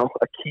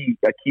 a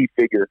key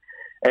figure.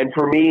 And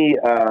for me,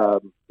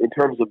 in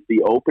terms of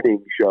the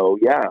opening show,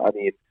 yeah, I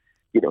mean,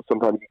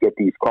 sometimes you get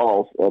these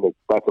calls, and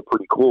that's a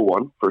pretty cool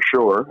one for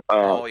sure.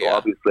 So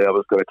obviously I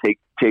was going to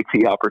take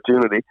the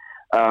opportunity.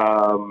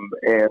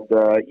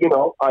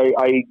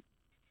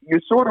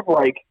 You're sort of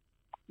like,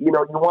 you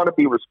want to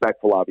be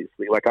respectful,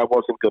 obviously. Like, I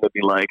wasn't going to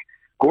be like,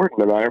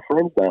 Gordon and I are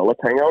friends now,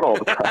 let's hang out all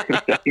the time.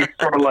 You're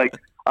sort of like,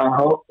 I'm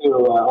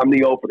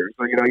the opener.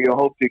 So, you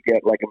hope to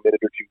get like a minute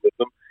or two with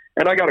them.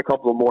 And I got a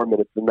couple of more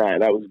minutes than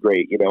that. That was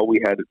great. We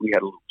had a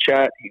little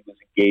chat. He was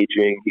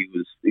engaging. He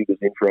was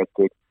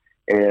interested.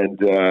 And,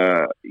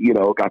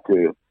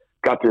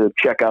 got to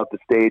check out the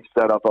stage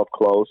setup up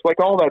close. Like,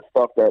 all that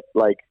stuff that,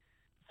 like,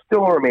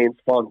 still remains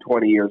fun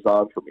 20 years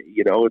on for me.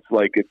 It's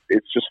like,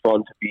 it's just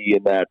fun to be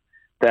in that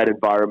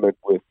environment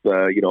with,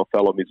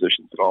 fellow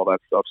musicians and all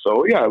that stuff.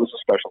 So, yeah, it was a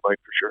special night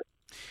for sure.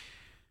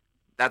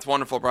 That's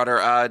wonderful,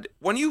 brother.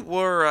 When you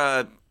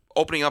were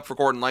opening up for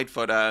Gordon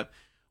Lightfoot,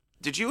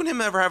 did you and him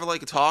ever have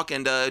like a talk?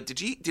 And did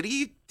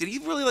he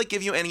really like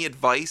give you any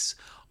advice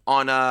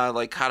on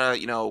like how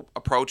to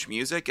approach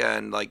music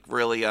and like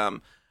really how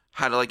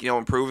to like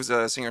improve as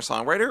a singer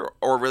songwriter,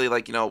 or really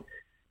like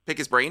pick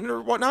his brain or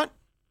whatnot?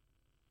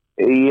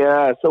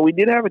 Yeah, so we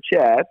did have a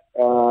chat,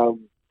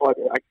 but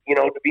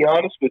to be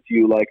honest with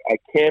you, like I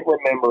can't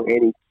remember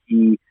any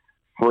key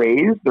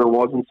phrase. There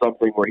wasn't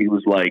something where he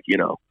was like,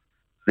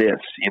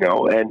 this,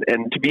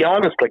 and to be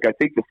honest, like I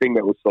think the thing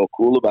that was so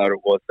cool about it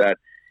was that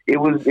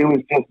it was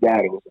just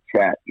that. It was a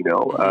chat,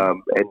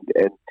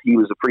 and he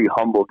was a pretty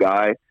humble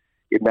guy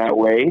in that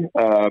way.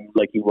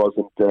 Like he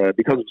wasn't,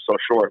 because it was so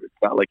short, it's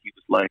not like he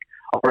was like,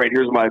 all right,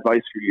 here's my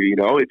advice for you,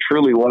 It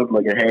truly was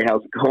like a, hey,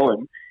 how's it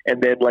going?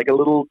 And then like a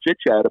little chit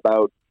chat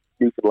about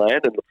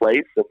Newfoundland and the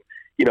place, and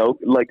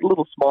like a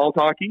little small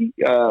talky,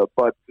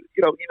 but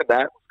even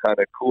that was kind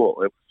of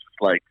cool. It was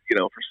just like,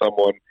 for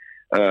someone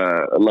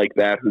like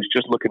that who's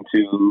just looking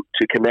to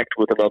connect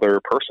with another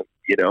person,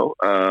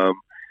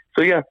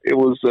 So yeah, it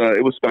was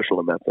special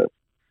in that sense.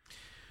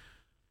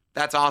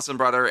 That's awesome,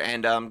 brother.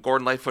 And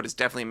Gordon Lightfoot is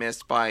definitely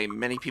missed by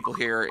many people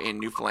here in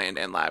Newfoundland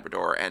and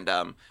Labrador. And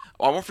I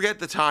won't forget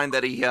the time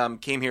that he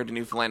came here to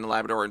Newfoundland and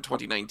Labrador in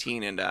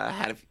 2019 and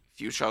had a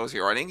few shows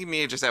here. I think he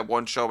may have just had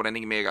one show, but I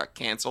think he may have got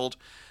canceled.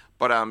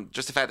 But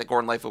just the fact that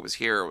Gordon Lightfoot was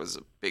here was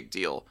a big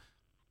deal.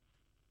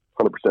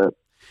 100%.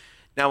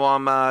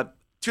 Now,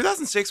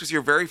 2006 was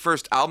your very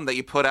first album that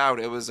you put out.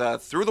 It was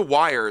Through the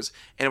Wires,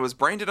 and it was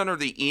branded under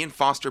the Ian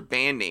Foster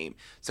band name.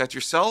 So that's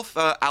yourself,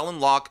 Alan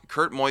Locke,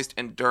 Kurt Moist,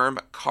 and Derm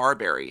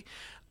Carberry.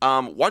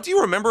 What do you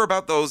remember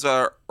about those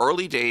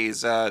early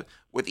days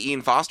with the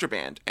Ian Foster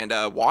band, and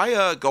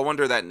why go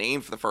under that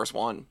name for the first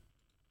one?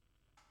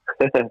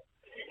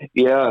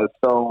 Yeah,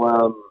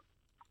 so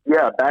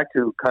back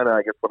to kind of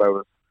I guess what I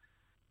was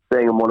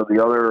saying in one of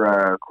the other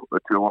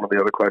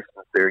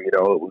questions there. It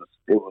was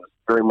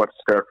very much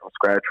start from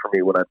scratch for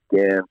me when I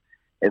began,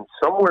 and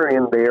somewhere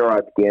in there I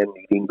began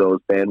meeting those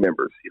band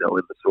members. In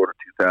the sort of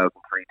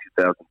 2003,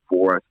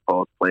 2004, I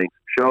suppose, playing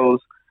some shows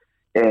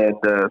and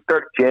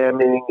started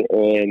jamming,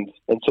 and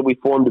so we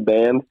formed a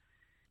band,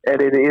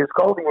 and it is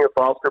called the Ian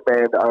Foster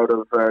Band out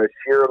of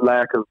sheer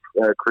lack of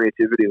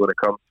creativity when it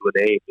comes to a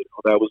name.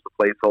 That was the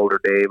placeholder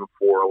name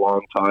for a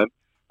long time.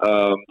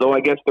 Though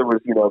I guess there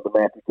was, the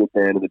Matthew Good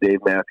Band and the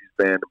Dave Matthews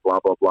Band and blah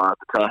blah blah at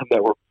the time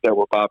that were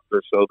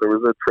popular. So there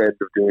was a trend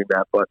of doing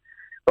that, but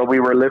we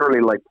were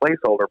literally like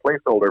placeholder.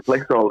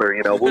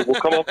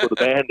 We'll come up with a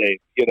band name,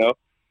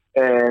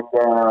 and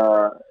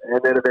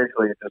then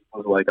eventually it just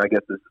was like, I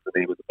guess this is the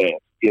name of the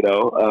band,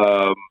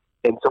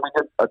 and so we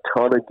did a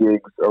ton of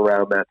gigs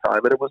around that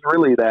time, and it was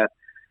really that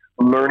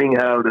learning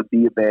how to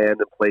be a band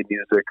and play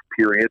music,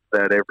 period,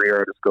 that every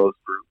artist goes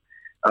through.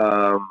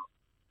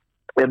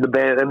 And the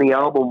band and the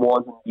album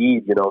was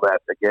indeed, that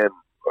again,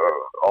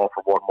 all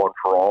for one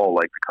for all.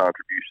 Like the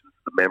contributions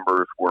of the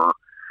members were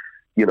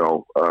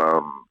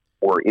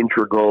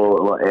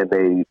integral, and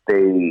they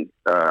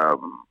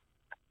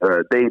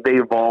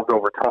evolved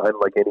over time,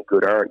 like any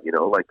good art.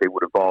 Like they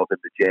would evolve in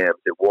the jams.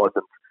 It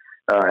wasn't,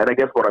 and I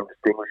guess what I'm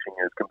distinguishing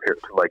is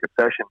compared to like a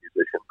session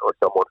musician or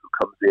someone who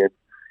comes in,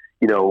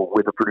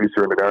 with a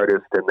producer and an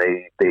artist, and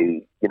they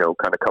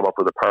kind of come up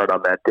with a part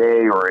on that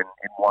day or in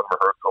one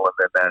rehearsal, and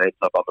then that ends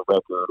up on the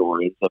record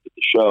or ends up at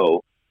the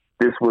show.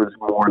 This was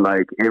more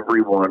like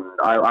everyone.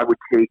 I would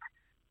take,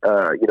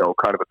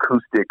 kind of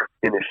acoustic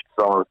finished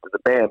songs to the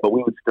band, but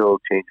we would still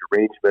change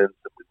arrangements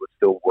and we would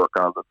still work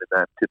on them in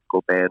that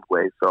typical band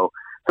way. So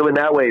in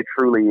that way, it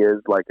truly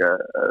is like a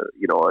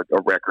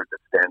record that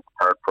stands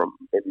apart from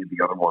any of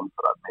the other ones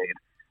that I've made.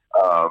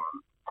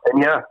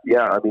 And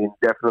I mean,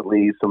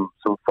 definitely some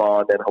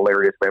fond and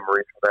hilarious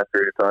memories from that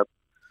period of time.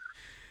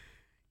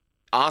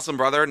 Awesome,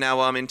 brother.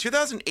 Now, in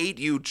 2008,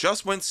 you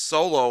just went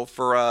solo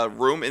for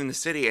Room in the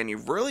City, and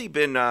you've really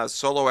been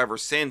solo ever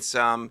since,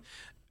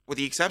 with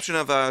the exception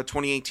of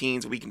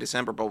 2018's Week in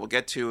December, but we'll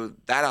get to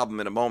that album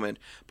in a moment.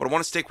 But I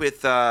want to stick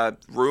with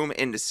Room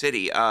in the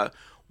City.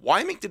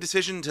 Why make the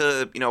decision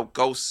to,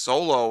 go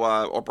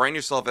solo or brand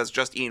yourself as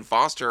just Ian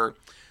Foster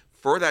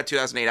for that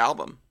 2008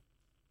 album?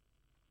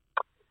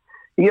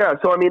 Yeah,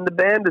 so I mean, the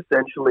band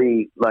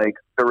essentially, like,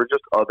 there were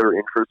just other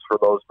interests for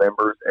those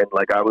members, and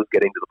like I was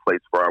getting to the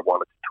place where I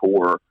wanted to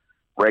tour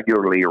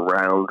regularly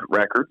around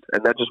records,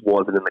 and that just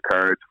wasn't in the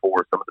cards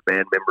for some of the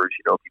band members,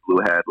 people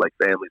who had like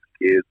families and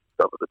kids and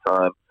stuff at the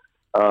time.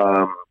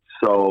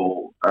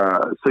 So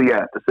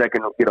yeah, the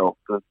second,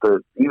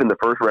 even the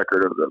first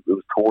record it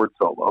was toured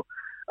solo,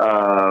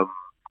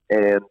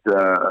 and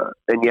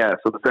yeah,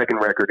 so the second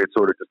record, it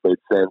sort of just made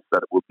sense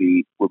that it would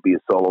be a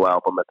solo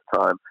album at the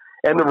time.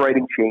 And the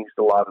writing changed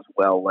a lot as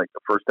well. Like the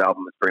first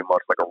album is very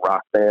much like a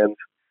rock band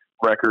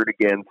record.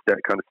 Again,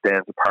 that kind of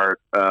stands apart.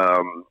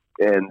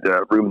 And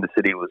Room in the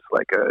City was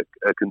like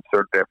a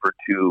concerted effort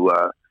to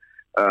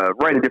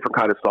write a different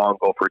kind of song,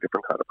 go for a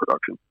different kind of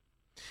production.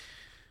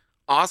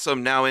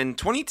 Awesome. Now, in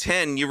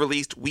 2010, you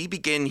released We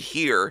Begin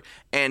Here,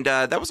 and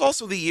that was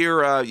also the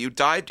year you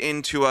dived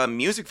into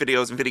music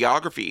videos and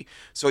videography.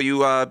 So you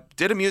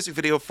did a music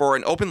video for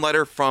An Open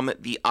Letter from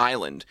the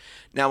Island.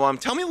 Now,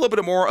 tell me a little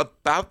bit more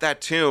about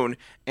that tune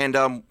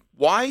and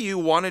why you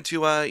wanted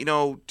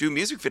to, do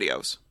music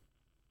videos.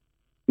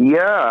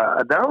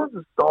 Yeah, that was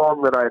a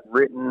song that I'd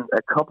written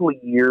a couple of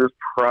years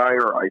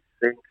prior, I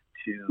think,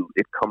 to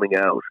it coming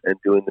out and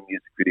doing the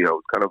music video. It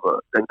was kind of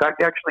in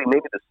fact, actually,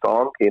 maybe the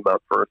song came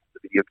out first.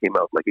 The video came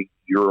out like a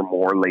year or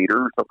more later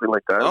or something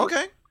like that.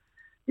 Okay.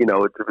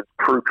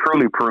 It's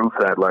truly proof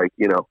that,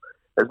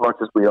 as much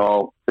as we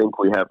all think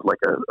we have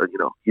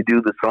you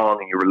do the song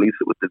and you release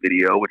it with the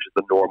video, which is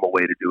the normal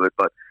way to do it,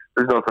 but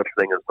there's no such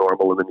thing as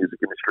normal in the music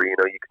industry. You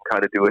can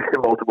kind of do it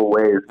in multiple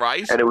ways.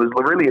 Right. And it was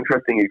a really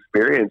interesting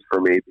experience for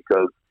me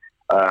because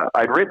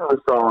I'd written the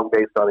song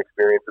based on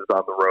experiences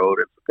on the road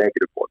and some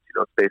negative ones.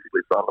 It's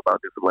basically a song about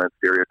Newfoundland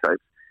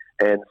stereotypes.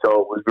 And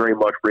so it was very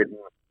much written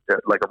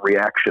like a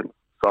reaction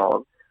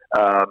song.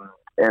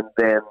 And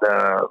then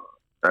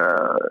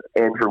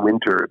Andrew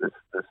Winter,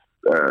 this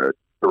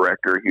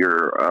director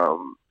here,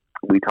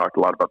 we talked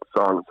a lot about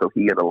the song. So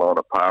he and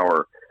Alana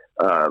Power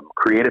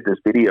created this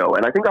video.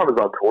 And I think I was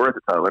on tour at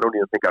the time. I don't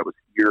even think I was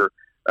here.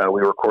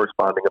 We were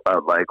corresponding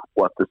about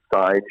what the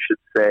sign should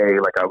say.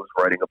 I was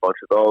writing a bunch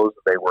of those,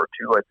 and they were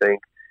too, I think,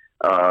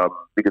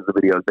 because the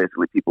video is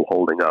basically people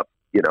holding up,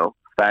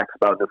 facts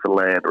about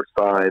Newfoundland or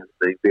signs.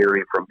 They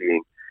vary from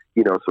being,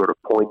 sort of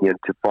poignant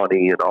to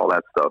funny and all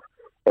that stuff.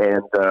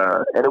 And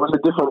it was a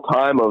different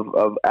time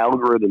of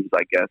algorithms,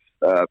 I guess,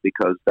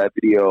 because that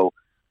video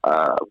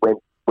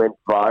went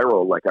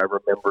viral. I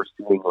remember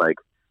seeing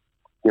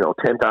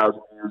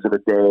 10,000 views in a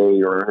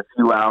day or in a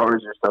few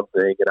hours or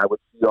something, and I would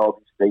see all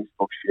these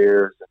Facebook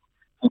shares and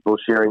people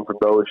sharing from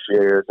those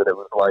shares, and that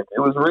was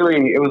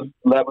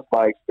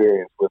my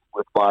experience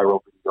with viral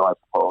video, I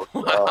suppose,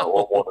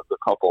 or one of the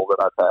couple that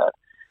I've had.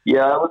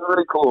 Yeah, it was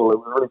really cool. It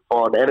was really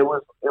fun, and it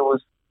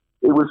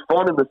was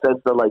fun in the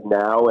sense that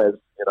now, as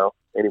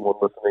anyone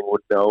listening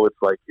would know, it's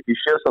if you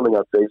share something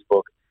on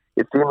Facebook,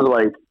 it seems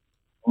like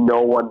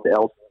no one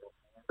else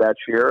sees that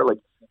share. You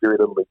see very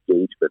little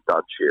engagement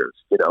on shares.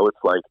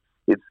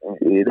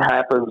 It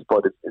happens,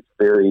 but it's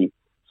very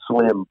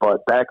slim.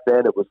 But back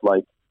then, it was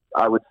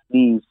I would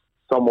see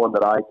someone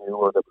that I knew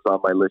or that was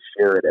on my list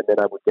share it, and then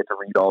I would get to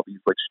read all these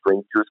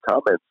strangers'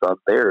 comments on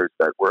theirs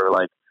that were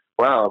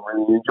 "Wow, I'm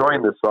really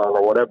enjoying this song"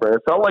 or whatever. And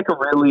it felt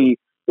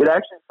it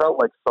actually felt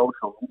like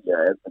social media,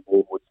 as the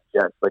name would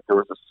suggest. There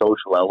was a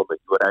social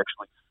element. You would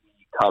actually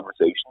see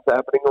conversations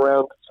happening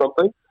around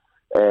something.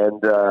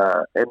 And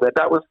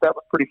that was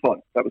pretty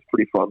fun. That was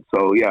pretty fun.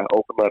 So yeah,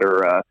 Open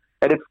Letter,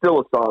 and it's still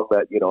a song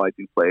that I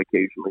do play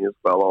occasionally as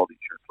well. All these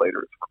years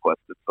later, it's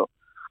requested. So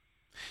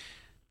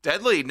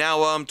Deadly.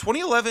 Now,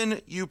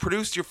 2011, you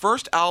produced your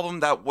first album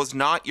that was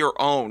not your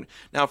own.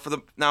 Now, for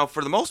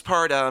the most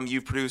part,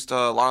 you've produced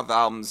a lot of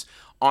albums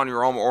on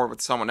your own or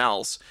with someone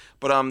else.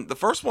 But the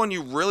first one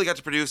you really got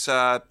to produce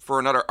for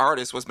another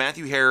artist was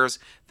Matthew Hare's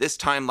This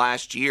Time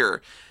Last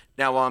Year.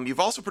 Now, you've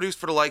also produced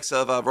for the likes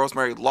of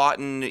Rosemary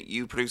Lawton.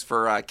 You produced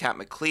for Kat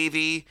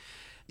McCleavey.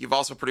 You've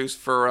also produced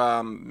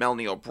for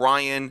Melanie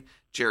O'Brien,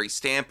 Jerry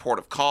Stamp, Port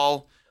of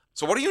Call.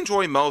 So what do you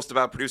enjoy most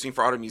about producing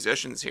for other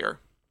musicians here?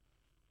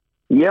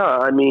 yeah,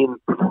 I mean,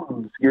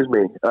 excuse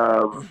me.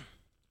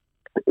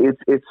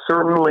 It's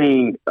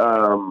certainly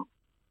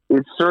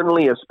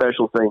a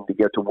special thing to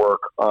get to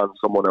work on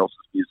someone else's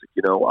music.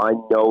 I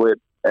know it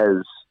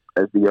as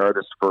the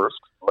artist first,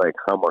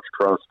 how much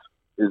trust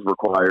is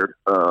required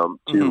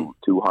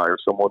to hire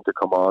someone to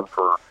come on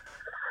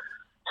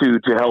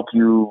to help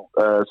you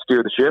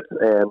steer the ship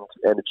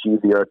and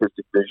achieve the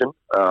artistic vision.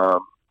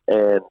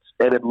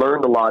 And it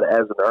learned a lot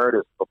as an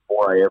artist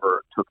before I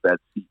ever took that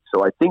seat.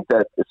 So I think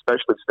that,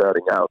 especially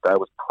starting out, that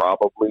was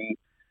probably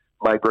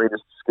my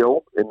greatest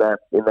skill in that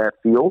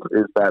field,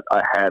 is that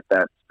I had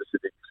that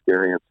specific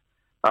experience.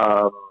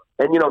 And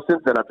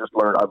since then I've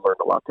learned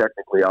a lot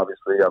technically.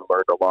 Obviously, I've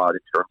learned a lot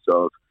in terms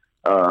of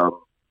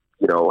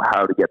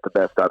how to get the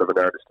best out of an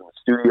artist in the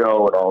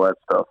studio and all that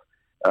stuff.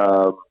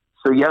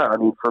 So yeah, I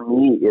mean, for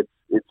me, it's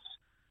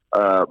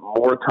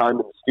more time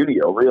in the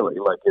studio. Really,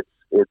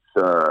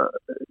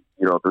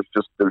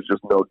 there's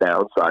just no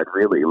downside.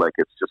 Really,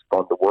 it's just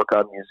fun to work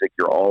on music.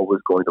 You're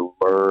always going to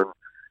learn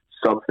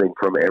something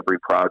from every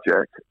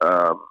project,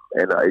 and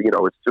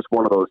it's just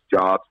one of those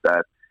jobs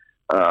that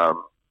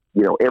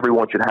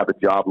everyone should have a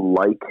job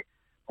like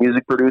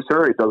music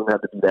producer. It doesn't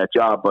have to be that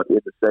job, but in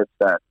the sense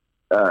that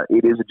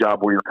it is a job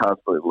where you're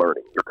constantly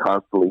learning. You're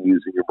constantly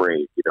using your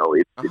brain.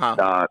 It's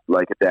not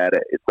like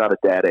it's not a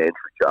data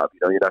entry job.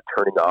 You're not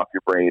turning off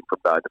your brain from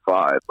 9 to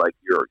 5.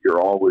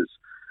 You're always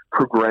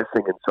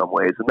progressing in some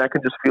ways, and that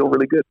can just feel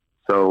really good.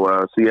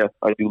 So yeah,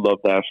 I do love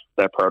that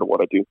part of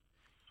what I do.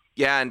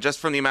 Yeah, and just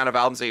from the amount of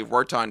albums that you've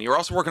worked on, you're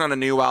also working on a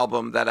new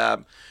album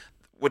that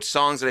which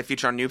songs that I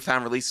feature on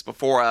Newfound releases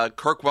before.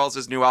 Kirk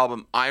Wells' new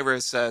album,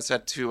 Iris,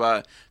 set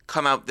to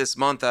come out this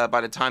month.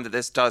 By the time that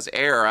this does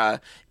air,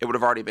 it would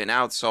have already been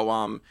out.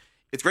 So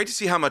It's great to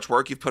see how much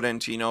work you've put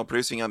into,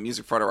 producing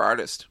music for other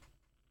artists.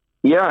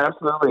 Yeah,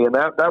 absolutely. And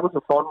that was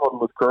a fun one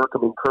with Kirk. I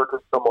mean, Kirk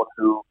is someone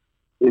who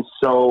is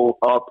so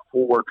up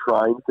for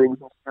trying things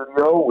in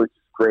studio, which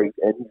is great.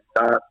 And he's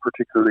not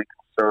particularly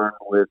concerned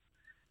with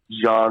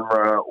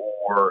genre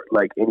or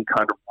like any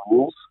kind of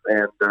rules.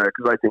 And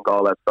because I think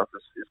all that stuff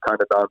is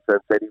kind of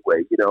nonsense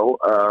anyway,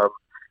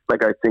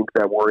 Like, I think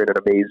that we're in an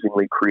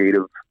amazingly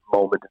creative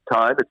moment in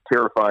time. It's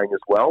terrifying as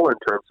well in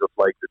terms of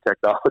like the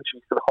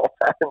technology and all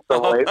that in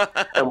some ways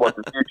and what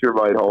the future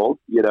might hold,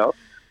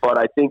 But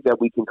I think that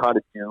we can kind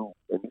of do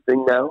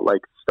anything now.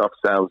 Like, stuff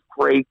sounds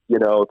great,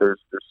 There's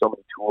so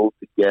many tools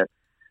to get,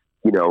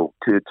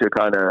 to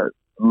kind of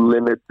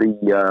limit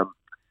the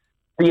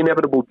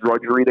inevitable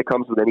drudgery that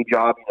comes with any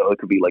job. It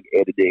could be like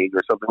editing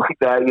or something like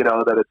that.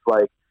 That it's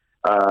like,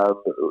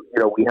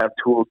 we have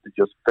tools to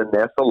just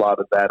finesse a lot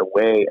of that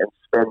away and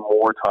spend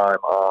more time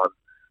on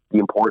the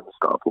important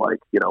stuff, like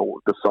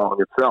the song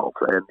itself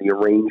and the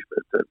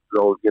arrangement and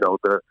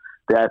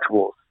the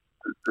actual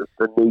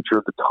the nature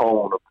of the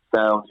tone of the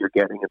sounds you're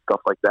getting and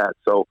stuff like that.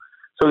 So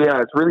yeah,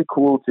 it's really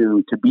cool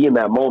to be in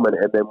that moment.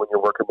 And then when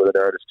you're working with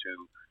an artist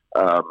who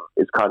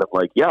is kind of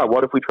like, yeah,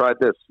 what if we tried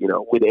this,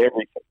 with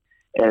everything.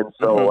 And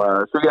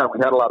so yeah, we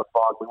had a lot of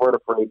fun. We weren't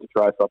afraid to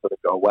try something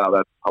and go, wow,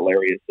 that's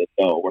hilarious. And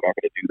no, we're not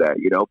going to do that,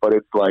 But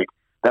it's like,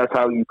 that's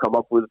how you come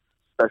up with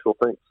special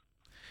things.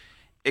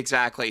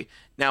 Exactly.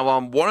 Now,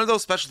 one of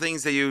those special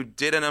things that you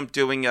did end up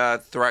doing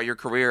throughout your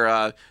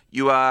career,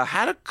 you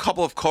had a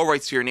couple of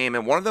co-writes to your name,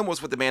 and one of them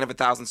was with the man of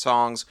 1,000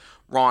 songs,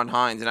 Ron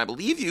Hines. And I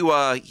believe he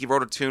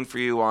wrote a tune for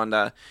you on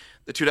the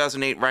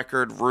 2008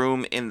 record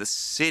Room in the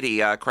City.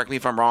 Correct me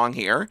if I'm wrong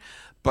here.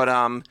 But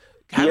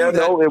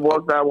no, it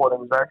was that one. It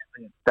was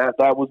actually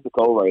that was the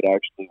co-write.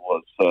 Actually,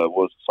 was a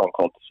song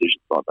called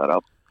Decisions on that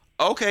album.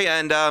 Okay,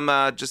 and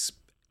just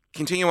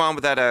continue on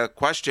with that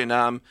question.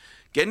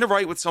 Getting to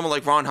write with someone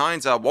like Ron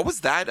Hines, what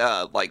was that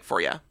like for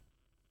you?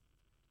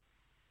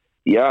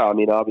 Yeah, I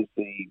mean,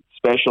 obviously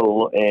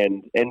special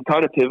and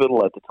kind of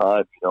pivotal at the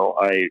time.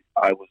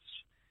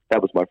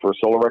 That was my first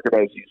solo record,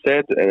 as you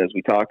said, and as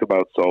we talked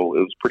about. So it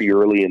was pretty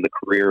early in the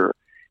career,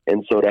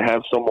 and so to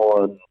have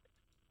someone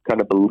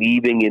kind of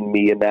believing in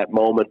me in that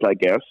moment, I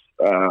guess,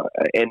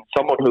 and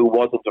someone who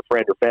wasn't a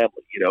friend or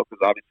family, because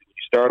obviously when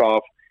you start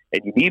off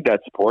and you need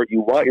that support,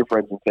 you want your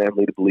friends and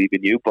family to believe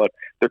in you, but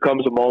there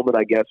comes a moment,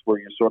 I guess, where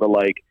you're sort of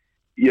like,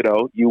 you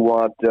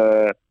want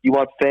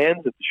fans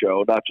at the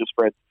show, not just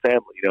friends and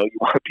family. You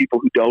want people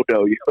who don't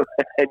know you,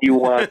 and you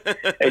want to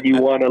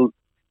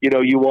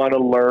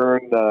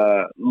learn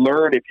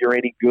if you're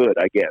any good,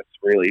 I guess,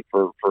 really,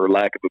 for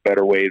lack of a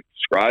better way of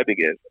describing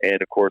it. And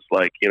of course,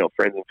 like,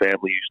 friends and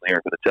family usually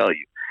aren't going to tell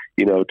you,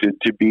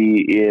 to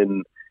be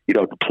in,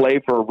 to play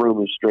for a room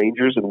of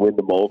strangers and win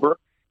them over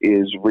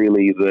is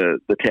really the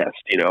test,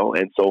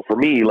 And so for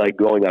me, like,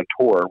 going on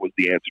tour was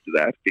the answer to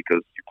that,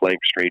 because you're playing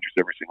for strangers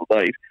every single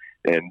night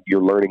and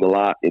you're learning a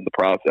lot in the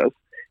process.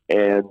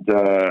 And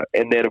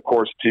then of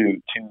course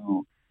to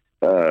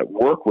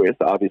work with,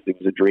 obviously,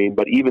 was a dream,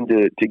 but even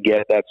to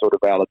get that sort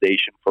of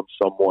validation from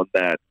someone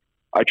that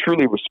I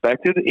truly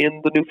respected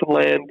in the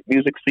Newfoundland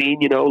music scene,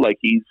 like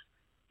he's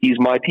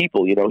my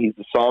people, he's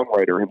the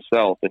songwriter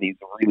himself, and he's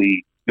a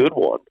really good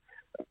one.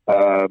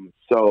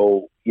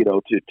 So,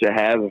 to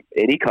have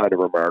any kind of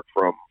remark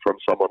from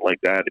someone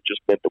like that, it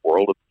just meant the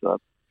world at the time.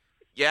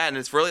 Yeah, and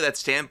it's really that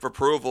stamp of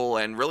approval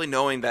and really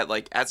knowing that,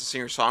 like, as a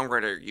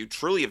singer-songwriter, you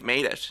truly have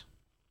made it.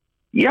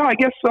 Yeah, I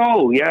guess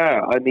so.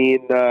 Yeah. I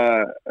mean,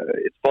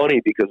 it's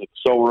funny because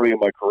it's so early in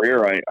my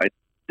career. I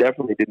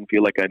definitely didn't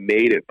feel like I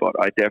made it, but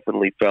I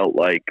definitely felt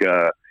like,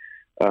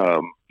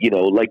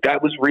 like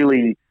that was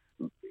really,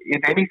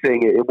 if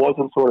anything, it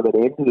wasn't sort of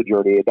an end to the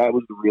journey. That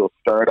was the real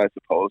start, I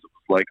suppose. It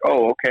was like,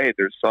 oh, okay,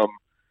 there's some,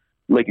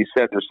 like you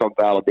said, there's some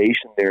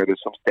validation there.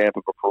 There's some stamp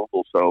of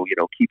approval. So,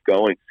 keep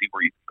going, see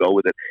where you can go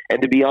with it.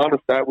 And to be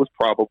honest, that was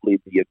probably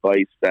the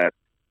advice that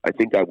I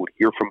think I would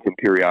hear from him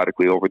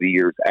periodically over the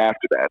years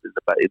after that,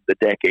 in the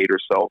decade or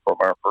so from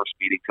our first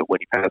meeting to when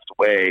he passed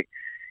away.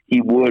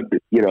 He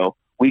would,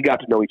 we got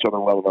to know each other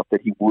well enough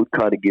that he would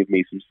kind of give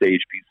me some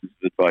sage pieces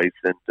of advice.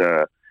 And,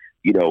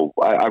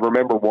 I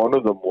remember one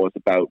of them was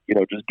about,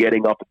 just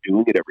getting up and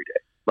doing it every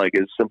day. Like,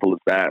 as simple as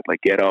that,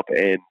 like, get up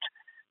and,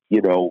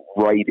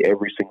 write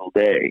every single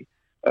day,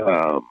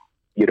 and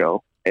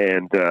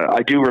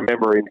I do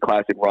remember in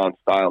classic Ron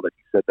style that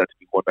he said that to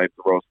me one night at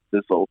the Roast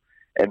Thistle.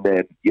 And then,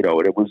 and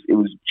it was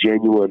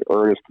genuine,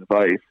 earnest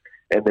advice.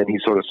 And then he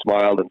sort of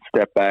smiled and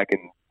stepped back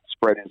and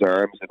spread his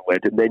arms and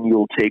went, and then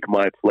you'll take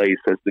my place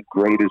as the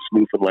greatest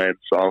Newfoundland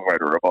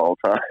songwriter of all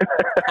time.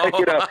 And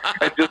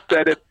just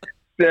said it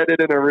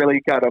in a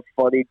really kind of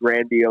funny,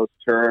 grandiose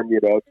term,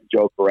 to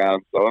joke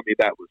around. So, I mean,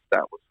 that was who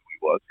he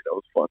was, it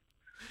was fun.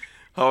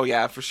 Oh,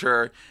 yeah, for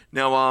sure.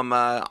 Now,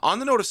 on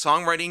the note of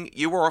songwriting,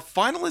 you were a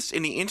finalist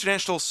in the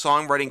International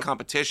Songwriting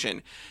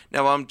Competition.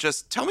 Now,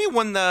 just tell me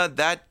when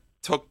that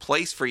took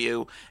place for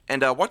you,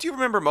 and what do you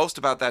remember most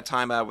about that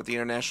time with the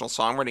International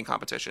Songwriting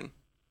Competition?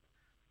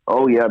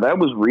 Oh, yeah, that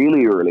was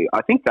really early.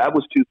 I think that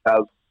was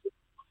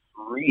 2003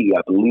 3,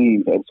 I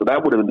believe, and so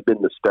that would have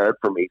been the start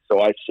for me.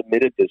 So I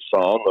submitted this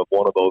song of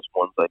one of those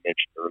ones I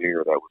mentioned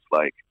earlier that was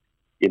like,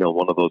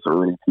 one of those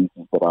early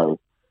pieces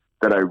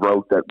that I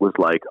wrote that was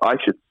like, I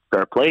should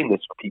start playing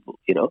this for people,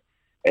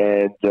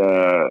 and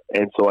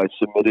so I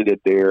submitted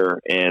it there.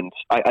 And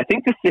I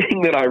think the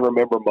thing that I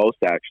remember most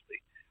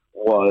actually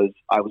was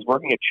I was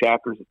working at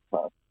Chapters at the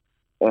time,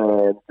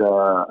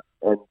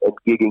 and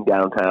gigging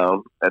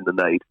downtown at the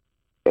night,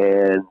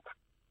 and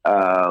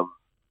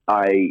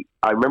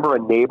I remember a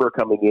neighbor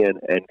coming in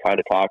and kind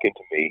of talking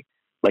to me,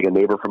 like a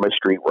neighbor from my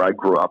street where I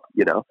grew up,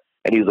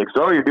 and he was like,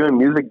 "So you're doing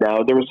music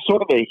now?" There was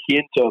sort of a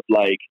hint of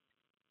like,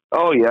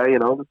 "Oh yeah,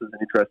 this is an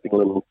interesting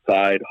little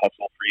side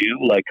hustle for you,"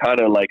 like kind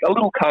of like a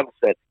little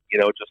condescending,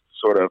 just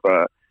sort of,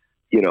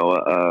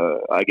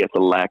 I guess a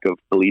lack of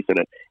belief in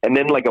it. And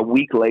then like a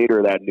week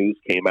later, that news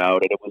came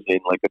out, and it was in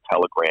like the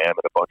Telegram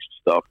and a bunch of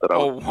stuff that I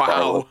was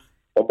wow.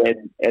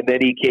 And then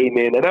he came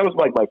in, and that was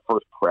like my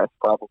first press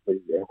probably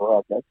ever,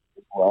 I guess,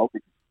 as well,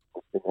 because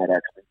this thing had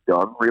actually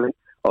done really,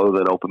 other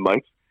than open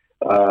mics.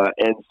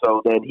 And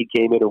so then he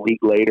came in a week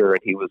later, and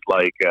he was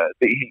like,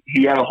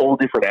 he had a whole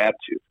different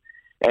attitude.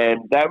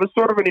 And that was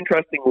sort of an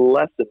interesting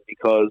lesson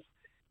because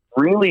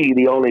really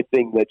the only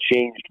thing that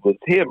changed was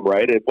him,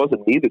 right? It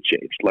wasn't me that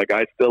changed. Like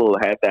I still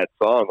had that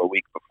song a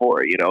week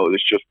before, it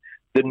was just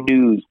the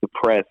news, the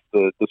press,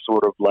 the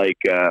sort of like,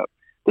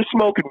 the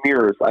smoke and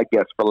mirrors, I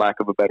guess, for lack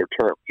of a better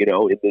term,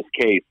 in this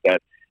case,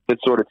 that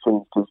sort of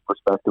changed his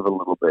perspective a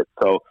little bit.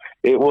 So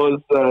it was,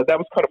 that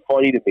was kind of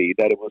funny to me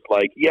that it was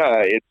like,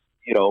 yeah, it's,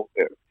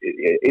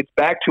 it's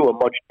back to a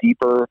much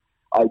deeper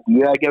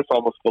idea, I guess,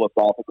 almost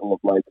philosophical of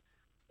like,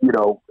 you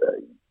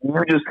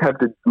just have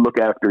to look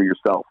after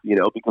yourself,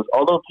 because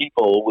other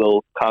people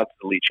will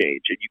constantly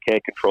change and you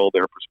can't control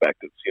their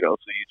perspectives, so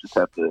you just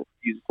have to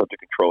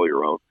control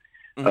your own.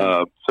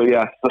 Mm-hmm. So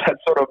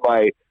that's sort of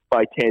my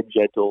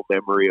tangential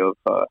memory of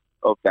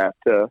that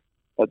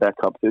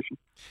competition.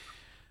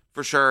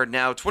 For sure.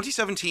 Now,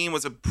 2017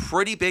 was a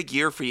pretty big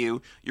year for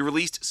you. You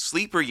released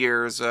Sleeper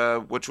Years,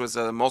 which was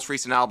the most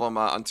recent album,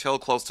 Until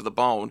Close to the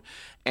Bone.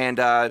 And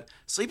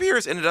Sleeper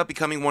Years ended up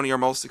becoming one of your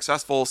most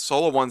successful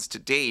solo ones to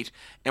date.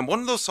 And one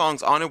of those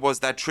songs on it was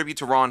that tribute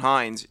to Ron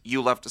Hines,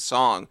 You Left a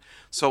Song.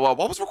 So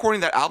what was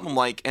recording that album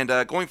like? And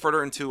going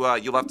further into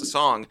You Left a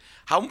Song,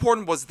 how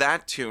important was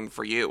that tune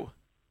for you?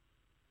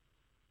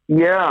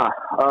 Yeah.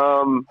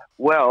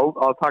 Well,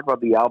 I'll talk about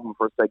the album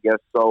first, I guess.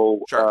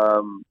 So,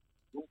 Sure.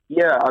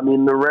 yeah, I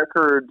mean, the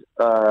record,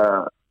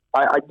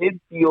 I did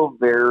feel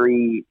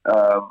very,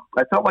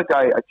 I felt like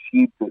I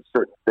achieved a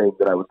certain thing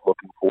that I was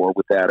looking for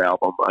with that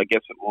album. I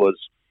guess it was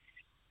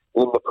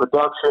in the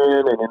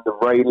production and in the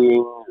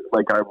writing.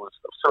 Like I was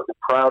certainly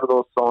proud of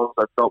those songs.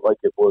 I felt like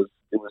it was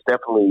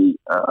definitely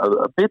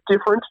a bit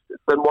different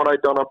than what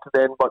I'd done up to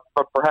then, but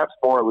perhaps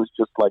more it was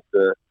just like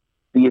the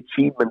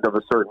achievement of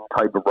a certain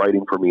type of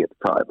writing for me at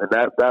the time. And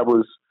that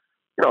was,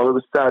 it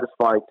was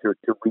satisfying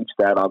to reach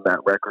that on that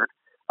record.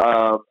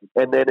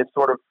 And then it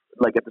sort of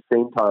like at the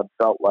same time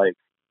felt like,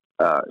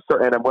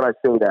 and when I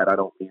say that, I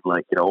don't mean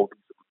like, these are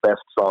the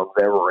best songs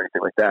ever or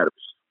anything like that. It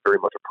was very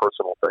much a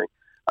personal thing.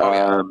 Oh,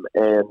 yeah.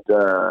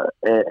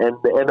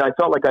 And I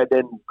felt like I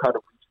then kind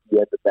of reached the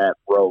end of that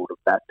road of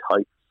that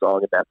type of song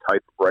and that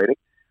type of writing,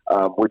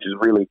 which is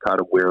really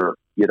kind of where,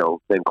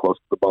 then Close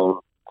to the Bone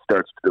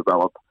starts to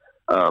develop.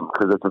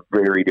 Because it's a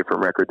very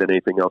different record than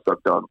anything else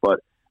I've done. But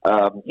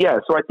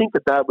so I think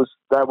that was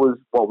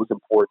what was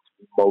important to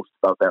me most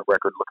about that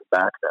record, looking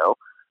back now.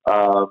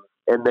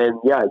 And then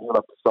You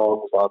Left the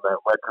Songs on that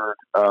record,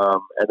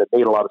 and it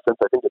made a lot of sense.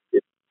 I think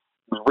it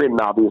was written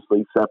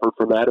obviously separate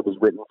from that. It was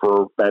written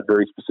for that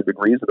very specific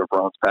reason of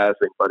Ron's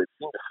passing, but it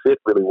seemed to fit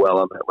really well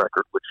on that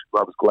record, which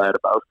I was glad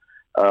about.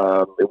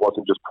 It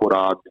wasn't just put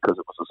on because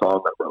it was a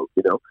song I wrote,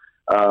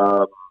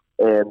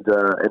 And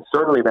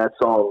certainly that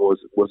song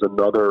was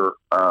another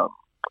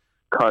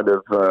kind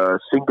of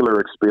singular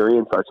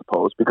experience, I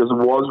suppose, because it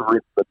was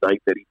written the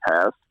night that he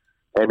passed,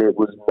 and it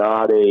was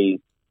not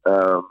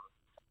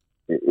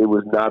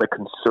a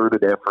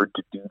concerted effort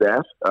to do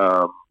that.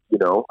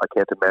 I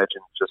can't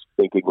imagine just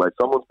thinking like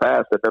someone's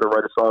passed, I better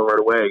write a song right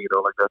away.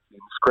 Like that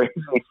seems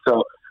crazy.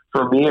 So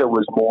for me, it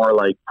was more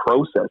like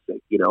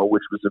processing,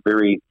 which was a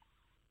very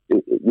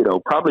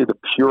probably the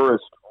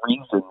purest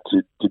reason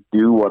to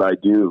do what I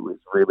do is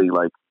really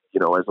like,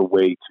 as a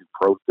way to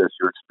process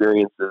your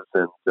experiences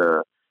and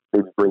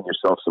maybe bring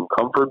yourself some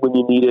comfort when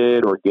you need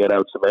it or get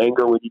out some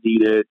anger when you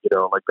need it.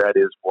 Like that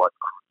is what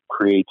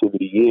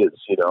creativity is,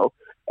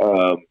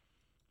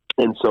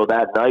 And so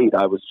that night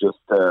I was just,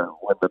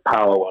 when the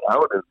power went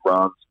out and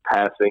Ron's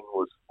passing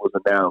was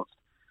announced,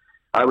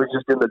 I was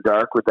just in the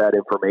dark with that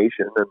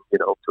information and,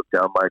 took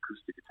down my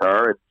acoustic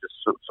guitar and just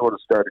sort of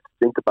started to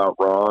think about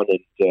Ron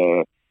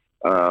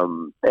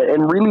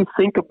and really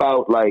think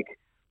about like,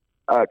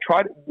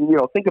 try to,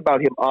 think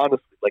about him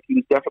honestly. Like he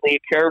was definitely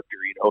a character,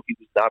 he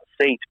was not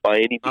a saint by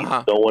any means.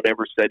 Uh-huh. No one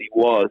ever said he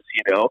was,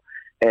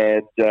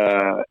 and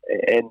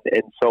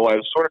so I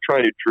was sort of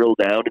trying to drill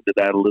down into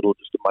that a little,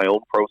 just in my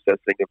own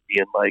processing of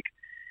being like,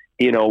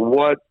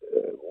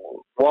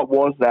 what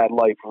was that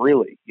life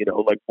really? You know,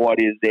 like what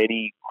is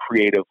any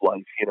creative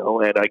life? You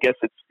know, and I guess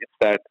it's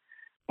that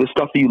the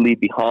stuff that you leave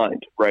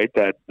behind, right?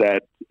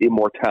 That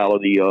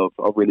immortality of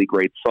a really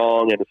great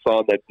song and a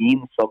song that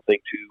means something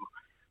to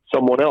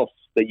someone else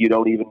that you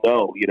don't even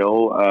know. You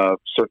know,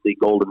 certainly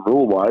Golden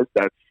Rule wise,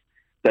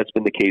 that's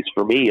been the case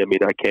for me. I mean,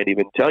 I can't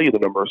even tell you the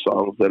number of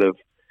songs that have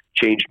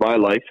changed my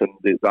life,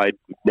 and I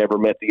never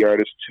met the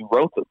artists who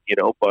wrote them, you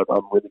know, but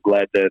I'm really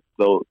glad that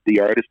the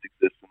artist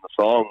exists and the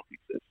song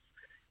exists.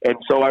 And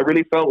so I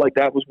really felt like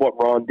that was what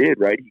Ron did,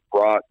 right? He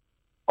brought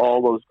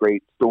all those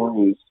great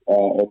stories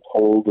and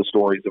told the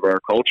stories of our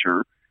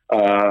culture,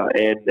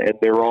 and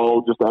they're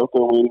all just out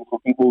there waiting for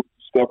people to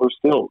discover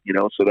still, you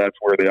know, so that's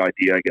where the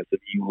idea, I guess, of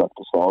You Left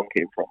a Song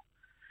came from.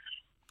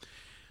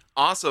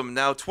 Awesome.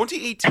 Now,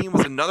 2018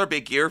 was another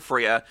big year for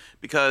you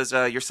because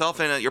yourself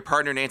and your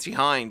partner Nancy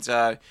Hines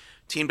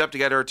teamed up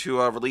together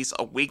to release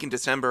A Week in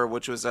December,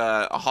 which was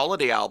a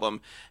holiday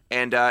album,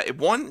 and it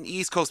won the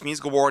East Coast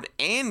Music Award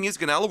and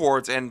Music NL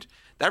Awards, and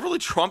that really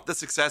trumped the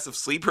success of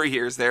Sleeper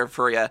Years there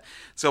for you.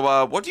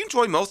 So, what do you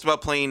enjoy most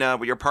about playing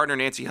with your partner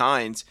Nancy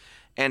Hines?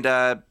 And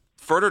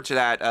further to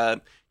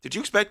that, did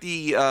you expect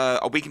the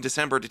A Week in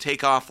December to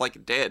take off like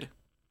it did?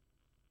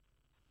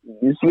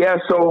 Yeah,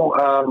 so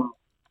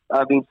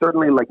I mean,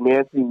 certainly, like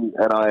Nancy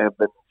and I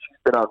she's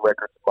been on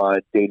records of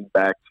mine dating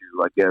back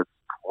to, I guess,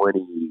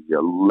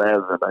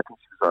 2011. I think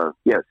she was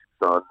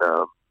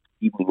on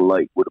Evening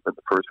Light would have been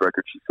the first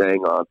record she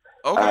sang on.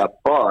 Okay.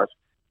 But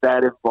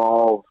that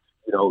involved,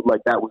 you know,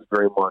 like that was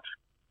very much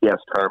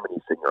guest harmony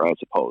singer, I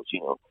suppose, you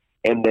know.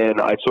 And then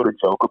I sort of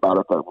joke about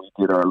it that we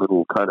did our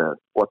little kind of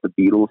what the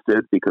Beatles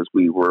did because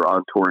we were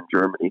on tour in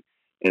Germany,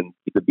 and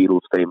the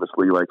Beatles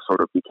famously like sort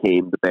of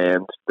became the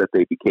band that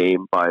they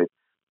became by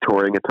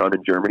touring a ton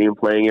in Germany and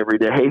playing every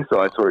day. So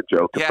I sort of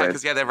joked to friends. Yeah,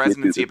 because you had that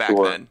residency back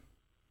then.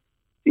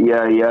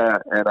 Yeah.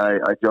 And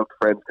I joked to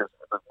friends because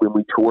when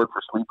we toured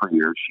for Sleeper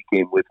Years, she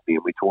came with me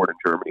and we toured in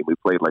Germany. We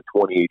played like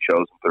 28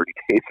 shows in 30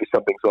 days or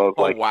something. So I was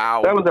like,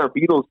 wow. That was our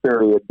Beatles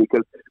period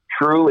because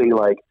truly,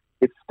 like,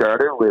 it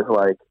started with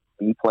like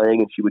me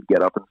playing and she would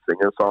get up and sing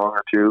a song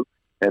or two.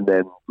 And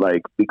then,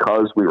 like,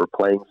 because we were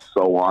playing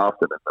so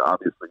often and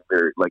obviously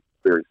very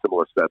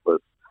similar set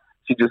lists,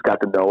 she just got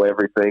to know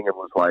everything and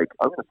was like,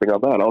 I'm going to sing on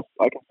that.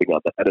 I can sing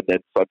on that. And then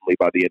suddenly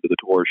by the end of the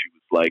tour, she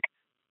was like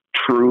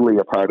truly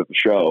a part of the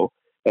show.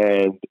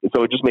 And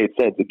so it just made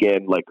sense,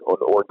 again, like an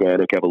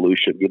organic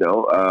evolution, you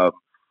know?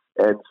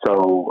 And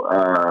so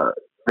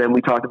then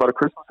we talked about a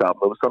Christmas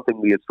album. It was something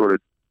we had sort of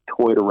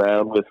toyed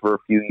around with for a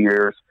few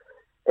years.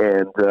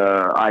 And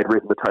I'd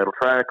written the title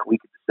track,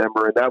 Week in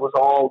December, and that was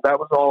all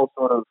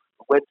sort of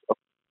went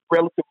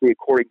relatively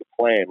according to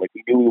plan. Like,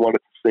 we knew we wanted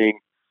to sing,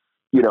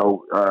 you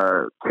know,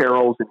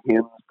 carols and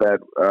hymns that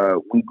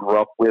we grew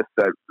up with,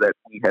 that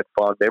we had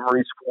fond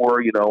memories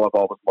for. You know, I've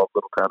always loved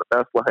Little Town of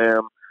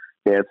Bethlehem.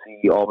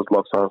 Nancy always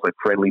loved songs like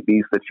Friendly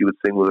Beast that she would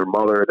sing with her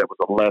mother. That was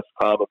a less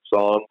common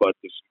song, but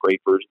there's some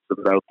great versions of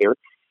it out there.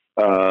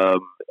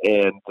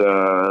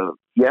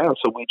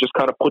 So we just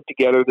kind of put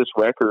together this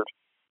record,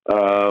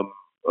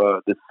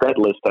 this set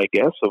list, I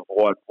guess, of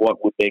what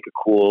would make a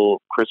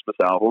cool Christmas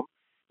album.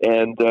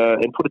 And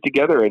put it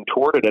together and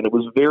toured it, and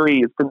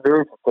it's been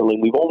very fulfilling.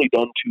 We've only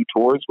done 2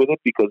 tours with it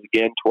because,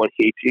 again,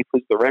 2018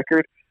 was the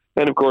record,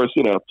 and of course,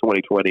 you know,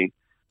 2020,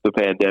 the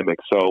pandemic.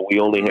 So we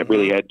only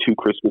really had 2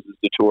 Christmases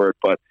to tour it,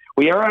 but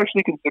we are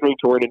actually considering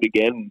touring it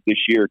again this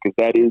year because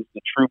that is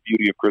the true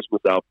beauty of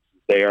Christmas albums.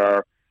 They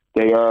are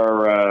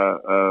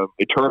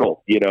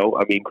eternal. You know,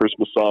 I mean,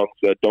 Christmas songs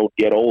don't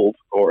get old,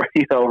 or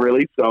you know,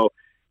 really. So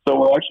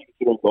we're actually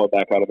considering going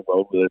back out on the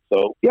road with it.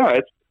 So yeah,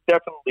 it's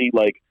definitely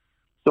like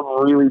some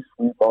really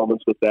sweet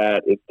moments with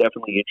that. It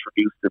definitely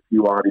introduced a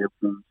few audiences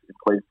in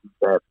places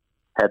that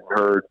hadn't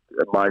heard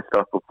my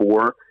stuff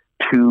before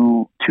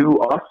to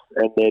us,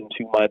 and then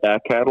to my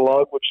back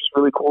catalog, which is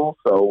really cool.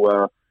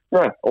 So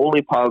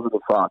only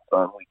positive thoughts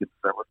on Week in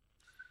December.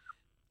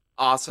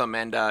 Awesome,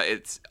 and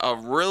it's a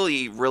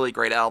really, really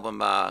great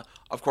album.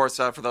 Of course,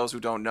 for those who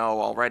don't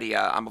know already,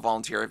 I'm a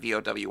volunteer at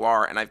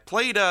VOWR, and I've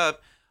played a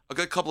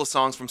good couple of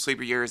songs from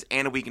Sleeper Years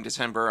and A Week in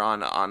December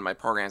on my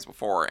programs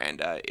before, and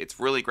it's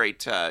really great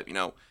to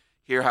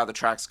hear how the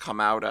tracks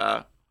come out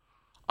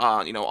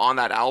on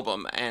that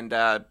album,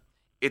 and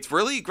it's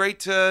really great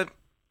to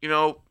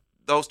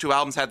those 2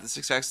 albums had the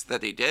success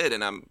that they did,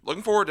 and I'm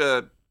looking forward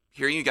to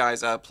hearing you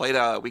guys play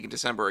A Week in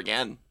December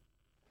again.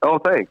 Oh,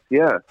 thanks.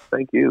 Yeah,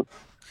 thank you.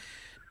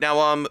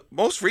 Now,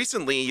 most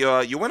recently,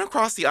 you went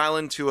across the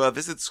island to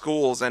visit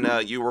schools,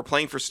 and you were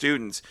playing for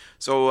students.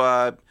 So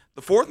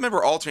the 4th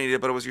member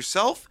alternated, but it was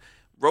yourself,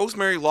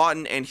 Rosemary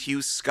Lawton, and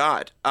Hugh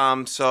Scott.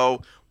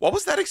 So what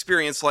was that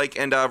experience like,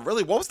 and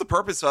really, what was the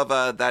purpose of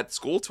that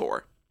school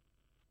tour?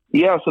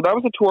 Yeah, so that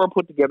was a tour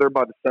put together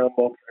by the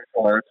Soundbone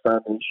Traditional Arts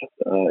Foundation,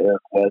 Eric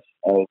West,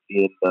 out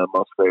in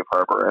Musgrave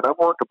Harbor. And I've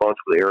worked a bunch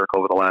with Eric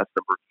over the last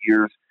number of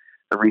years.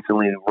 I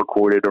recently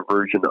recorded a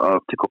version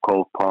of Tickle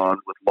Cove Pond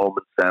with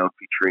Loman Sound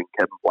featuring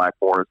Kevin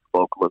Blackmore as the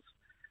vocalist.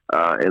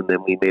 And then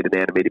we made an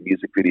animated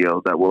music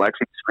video that will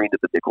actually be screened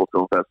at the Nickel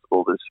Film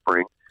Festival this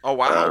spring. Oh,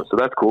 wow. So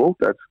that's cool.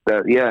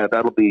 Yeah,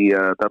 that'll be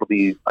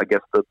I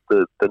guess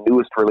the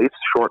newest release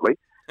shortly.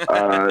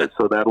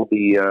 So that'll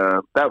be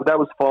that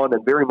was fun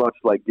and very much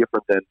like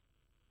different than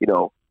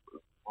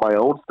my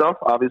own stuff.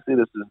 Obviously,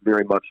 this is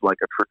very much like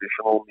a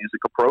traditional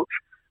music approach.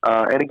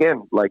 And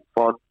again, like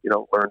fun.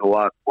 Learned a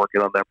lot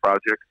working on that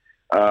project.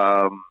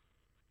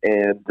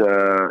 And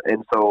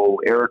so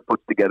Eric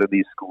puts together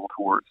these school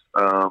tours.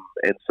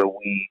 And so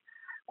we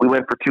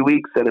went for 2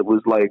 weeks, and it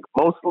was like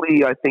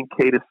mostly, I think,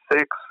 K to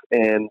 6.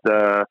 And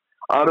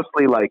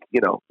honestly, like,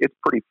 it's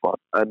pretty fun.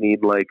 I mean,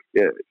 like,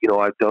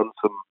 I've done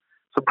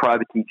some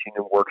private teaching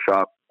and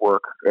workshop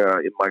work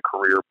in my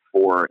career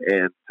before.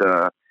 And,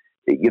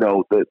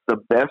 the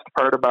best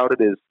part about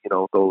it is,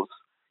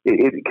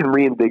 it can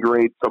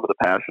reinvigorate some of the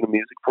passion of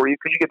music for you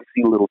because you get to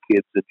see little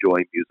kids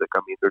enjoying music. I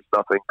mean, there's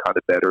nothing kind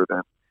of better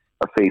than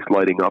a face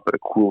lighting up at a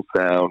cool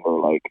sound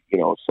or like,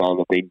 a song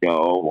that they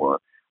know or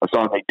a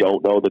song they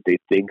don't know that they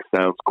think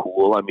sounds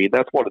cool. I mean,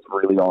 that's what it's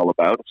really all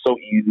about. It's so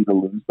easy to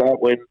lose that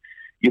when,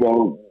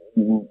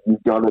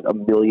 you've done it a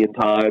million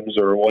times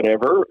or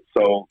whatever.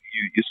 So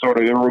you sort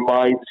of, it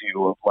reminds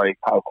you of like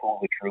how cool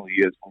it truly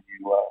is when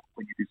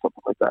you do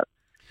something like that.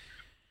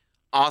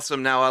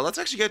 Awesome. Now, let's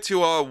actually get to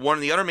one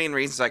of the other main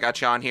reasons I got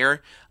you on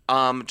here.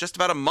 Just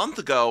about a month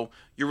ago,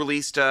 you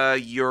released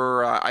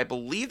your, I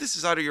believe this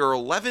is either your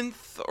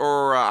 11th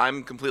or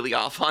I'm completely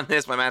off on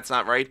this. My math's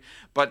not right.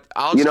 But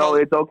I'll just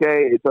it's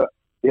okay.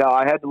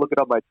 I had to look it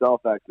up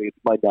myself, actually. It's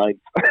my 9th.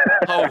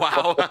 Oh,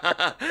 wow.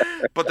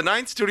 But the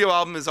 9th studio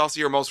album is also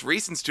your most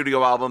recent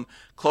studio album,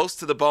 Close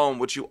to the Bone,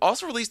 which you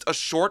also released a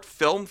short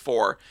film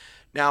for.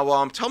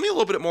 Now, tell me a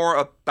little bit more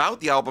about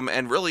the album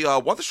and really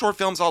what the short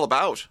film's all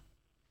about.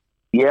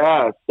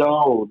 Yeah,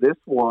 so this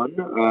one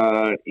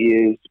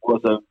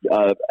was an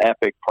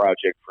epic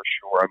project for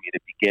sure. I mean,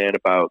 it began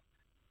about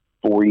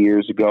 4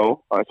 years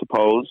ago, I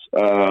suppose.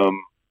 And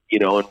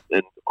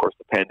of course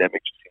the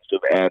pandemic just seems to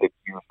have added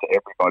years to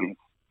everybody's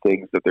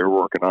things that they're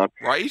working on.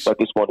 Right. But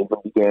this one even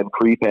began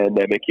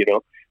pre-pandemic, it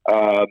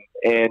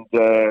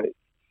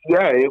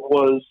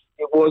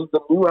was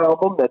the new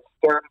album that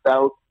started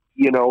out,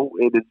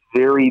 at its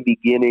very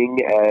beginning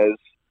as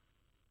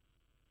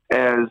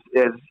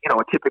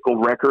a typical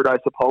record, I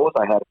suppose.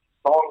 I had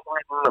songs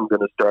written. I'm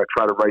going to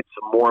try to write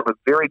some more, but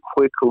very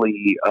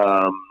quickly,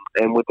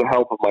 and with the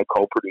help of my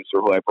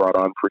co-producer, who I brought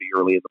on pretty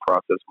early in the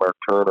process, Mark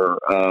Turner,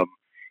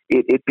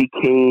 it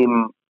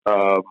became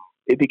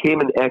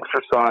an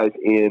exercise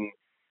in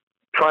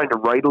trying to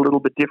write a little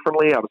bit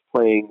differently. I was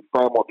playing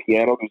far more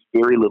piano.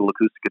 There's very little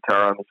acoustic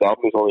guitar on this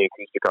album. There's only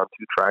acoustic on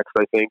 2 tracks,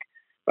 I think,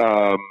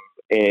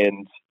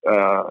 and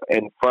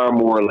far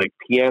more like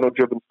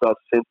piano-driven stuff,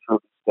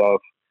 synth-driven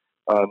stuff.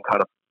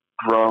 Kind of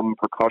drum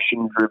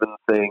percussion driven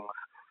things.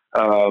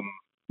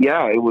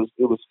 It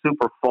was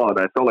super fun.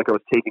 I felt like I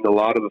was taking a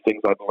lot of the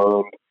things I'd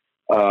learned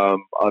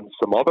on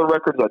some other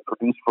records I'd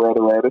produced for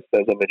other artists.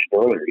 As I mentioned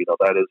earlier,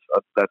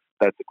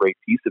 that's a great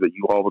piece of it.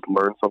 You always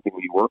learn something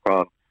when you work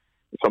on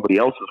somebody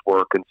else's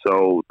work, and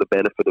so the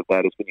benefit of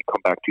that is when you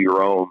come back to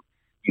your own,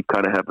 you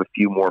kind of have a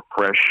few more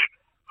fresh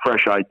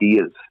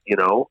ideas,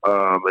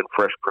 and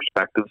fresh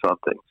perspectives on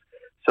things.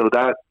 So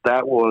that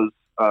was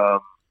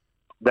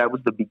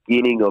the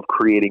beginning of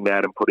creating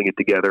that and putting it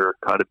together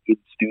kind of in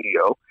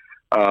studio.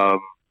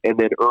 And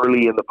then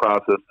early in the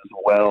process as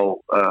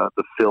well,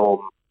 the film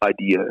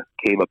idea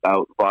came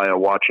about via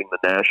watching the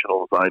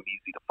Nationals' I'm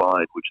Easy to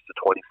Find, which is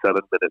a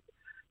 27-minute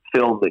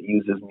film that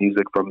uses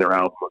music from their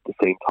album with the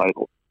same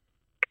title.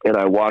 And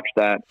I watched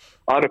that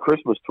on a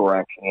Christmas tour,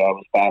 actually. I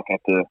was back at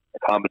the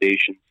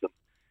accommodations and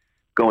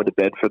going to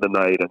bed for the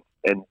night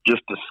and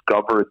just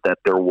discovered that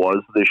there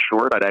was this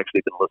short. I'd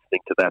actually been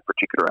listening to that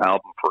particular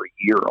album for a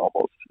year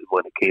almost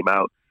when it came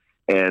out.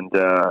 And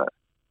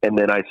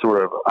then I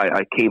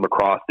came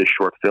across this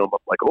short film. I'm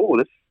like, oh,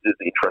 this is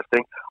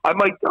interesting.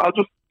 I'll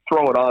just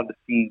throw it on to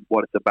see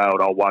what it's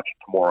about. I'll watch it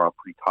tomorrow. I'm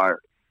pretty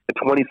tired. And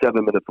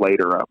 27 minutes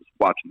later, I was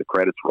watching the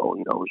credits roll.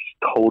 It was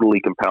totally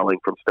compelling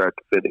from start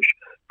to finish.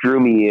 Drew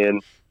me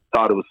in,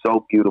 thought it was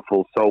so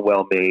beautiful, so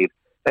well made,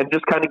 and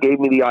just kind of gave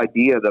me the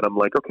idea that I'm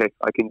like, okay,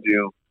 I can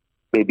do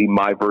maybe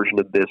my version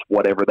of this,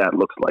 whatever that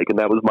looks like. And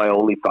that was my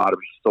only thought. I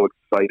was just so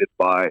excited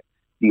by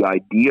the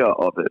idea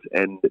of it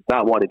and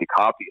not wanting to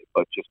copy it,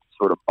 but just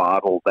sort of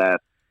bottle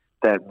that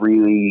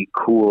really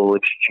cool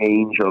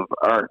exchange of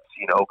arts,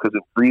 because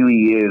it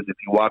really is, if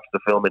you watch the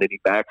film and any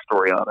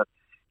backstory on it,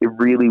 it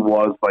really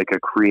was like a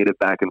creative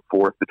back and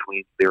forth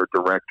between their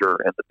director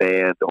and the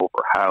band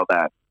over how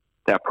that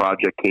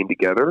project came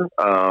together.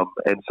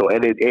 And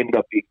it ended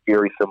up being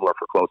very similar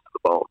for Close to the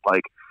Bone.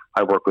 Like,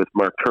 I worked with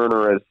Mark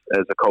Turner as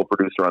a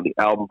co-producer on the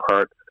album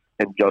part,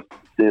 and Justin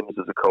Sims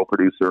as a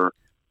co-producer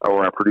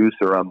or a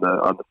producer on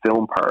the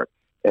film part.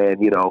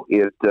 And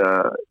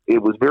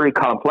it was very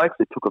complex.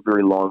 It took a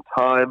very long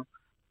time,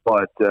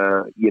 but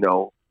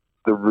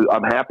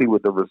I'm happy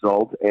with the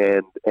result,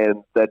 and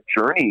that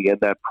journey and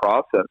that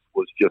process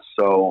was just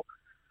so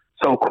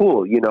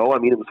cool. I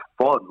mean, it was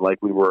fun. Like,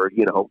 we were,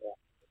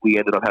 we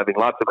ended up having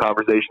lots of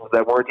conversations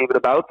that weren't even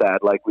about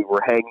that. Like, we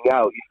were hanging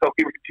out.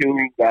 We were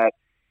doing that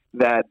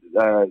that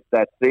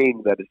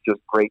thing that is just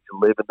great to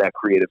live in that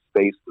creative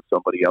space with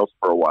somebody else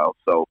for a while.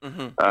 So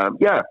it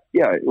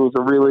was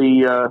a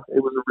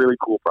really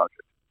cool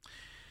project.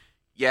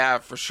 Yeah,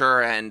 for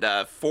sure. And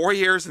 4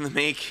 years in the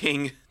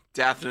making,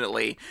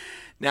 definitely.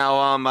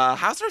 Now,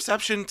 how's the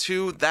reception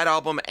to that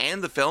album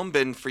and the film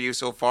been for you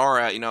so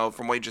far?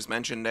 From what you just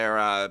mentioned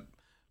there,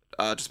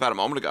 just about a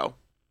moment ago.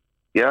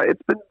 Yeah,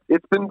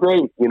 it's been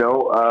great.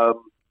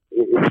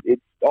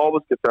 It's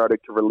always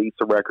cathartic to release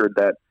a record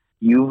that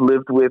you've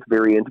lived with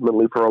very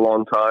intimately for a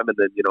long time, and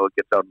then it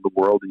gets out in the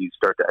world, and you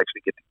start to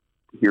actually get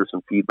to hear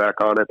some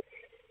feedback on it.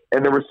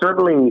 And there was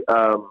certainly,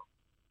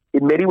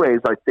 in many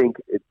ways, I think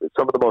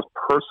some of the most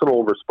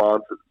personal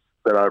responses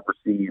that I've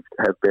received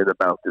have been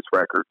about this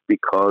record,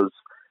 because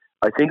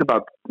I think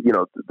about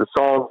the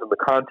songs and the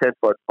content,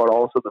 but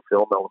also the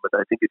film element.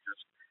 I think it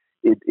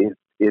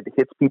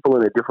hits people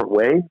in a different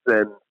way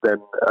than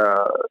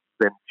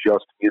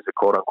just music,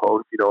 quote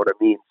unquote, if you know what I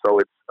mean. So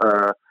it's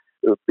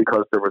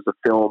because there was a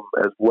film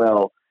as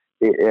well,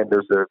 and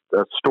there's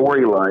a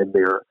storyline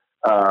there.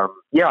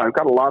 I've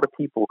got a lot of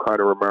people kind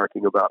of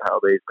remarking about how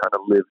they've kind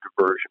of lived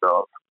a version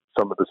of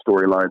some of the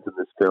storylines in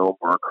this film,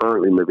 or are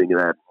currently living in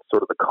that,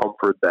 sort of the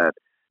comfort that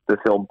the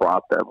film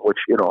brought them, which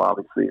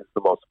obviously is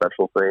the most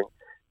special thing.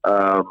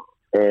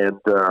 And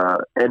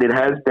it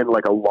has been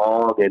like a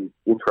long and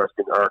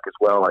interesting arc as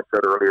well. I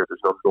said earlier,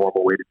 there's no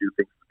normal way to do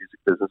things in the music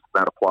business,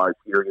 and that applies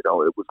here. It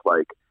was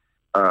like,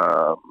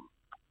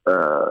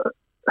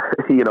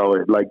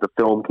 like the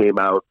film came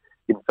out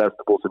in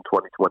festivals in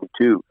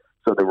 2022.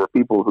 So there were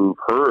people who've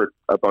heard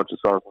a bunch of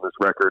songs on this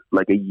record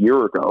like a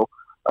year ago,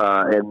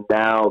 and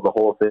now the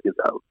whole thing is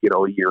out,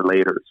 a year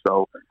later.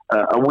 So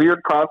a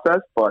weird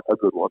process, but a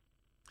good one.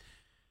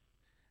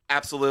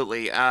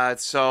 Absolutely.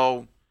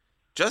 So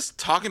just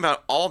talking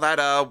about all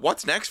that,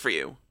 what's next for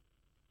you?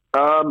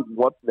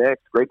 What's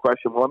next? Great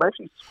question. Well, I'm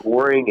actually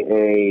scoring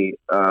a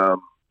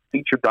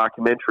feature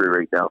documentary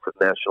right now for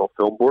the National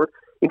Film Board.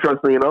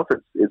 Interestingly enough,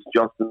 it's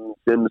Justin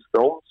Sims'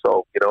 film,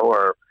 so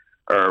our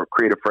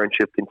creative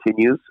friendship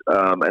continues,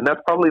 and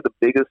that's probably the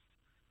biggest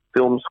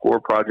film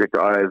score project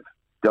I've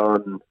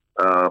done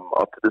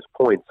up to this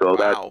point. So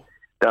wow.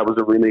 that was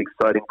a really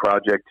exciting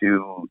project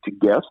to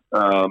get,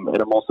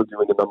 and I'm also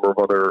doing a number of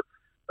other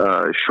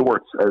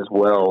shorts as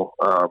well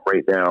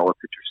right now, a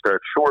picture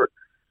start short,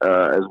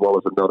 as well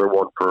as another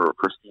one for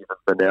Stephen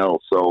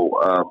Bennell. So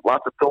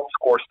lots of film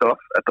score stuff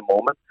at the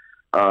moment.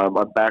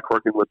 I'm back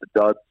working with the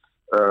Duds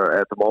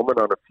at the moment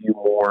on a few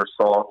more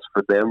songs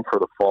for them for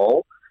the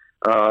fall,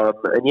 and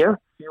a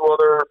few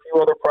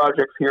other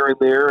projects here and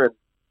there, and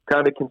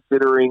kind of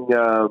considering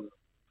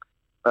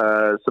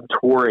some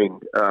touring.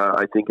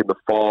 I think in the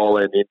fall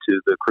and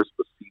into the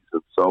Christmas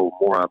season. So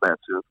more on that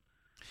too.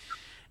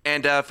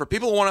 And for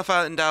people who want to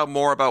find out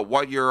more about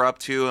what you're up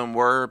to and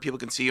where people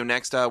can see you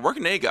next, where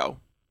can they go?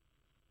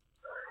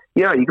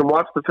 Yeah, you can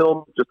watch the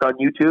film just on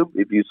YouTube.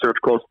 If you search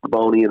Close to the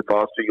Bone, Ian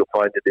Foster, you'll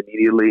find it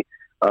immediately.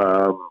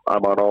 I'm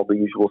on all the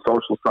usual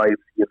social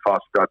sites,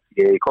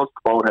 ianfoster.ca. Close to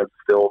the Bone has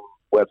a film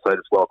website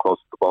as well,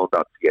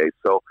 closetothebone.ca.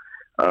 So,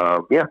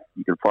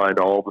 you can find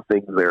all the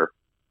things there.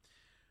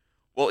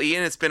 Well,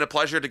 Ian, it's been a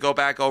pleasure to go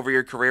back over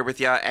your career with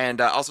you and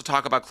also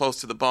talk about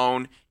Close to the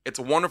Bone. It's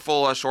a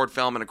wonderful short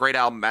film and a great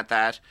album at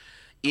that.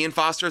 Ian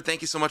Foster,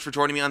 thank you so much for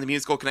joining me on the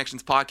Musical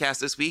Connections podcast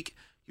this week.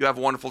 You have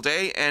a wonderful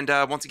day, and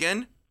once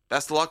again,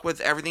 best of luck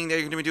with everything that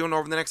you're going to be doing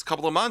over the next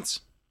couple of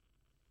months.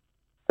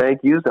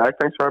 Thank you, Zach.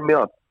 Thanks for having me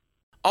on.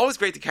 Always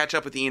great to catch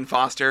up with Ian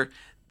Foster.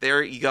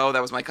 There you go.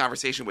 That was my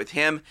conversation with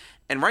him.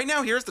 And right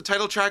now, here's the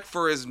title track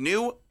for his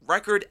new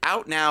record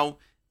out now.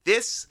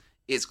 This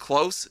is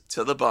Close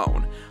to the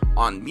Bone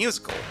on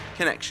Musical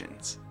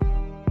Connections.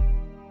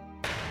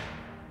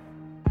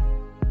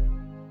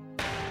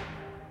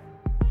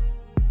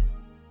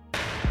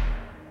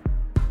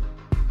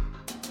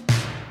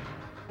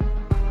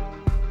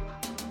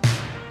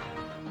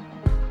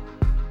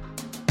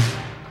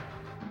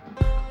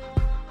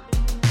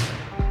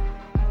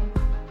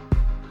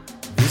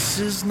 This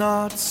is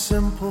not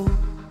simple.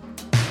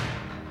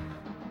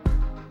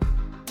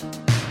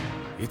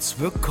 It's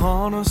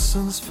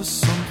reconnaissance for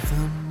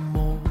something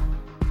more.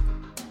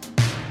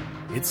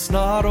 It's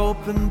not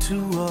open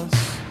to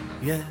us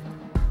yet,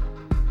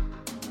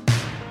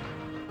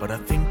 but I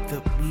think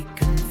that we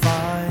can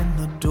find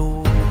the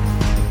door.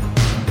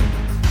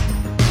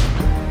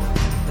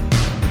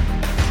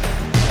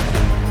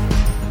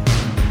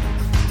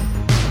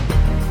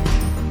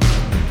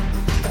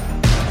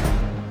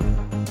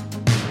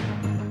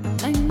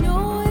 I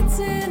know it's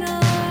in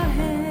our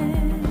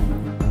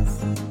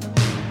hands,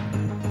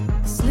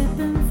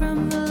 slipping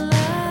from the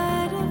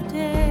light of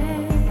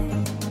day.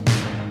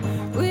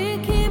 We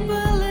keep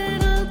a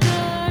little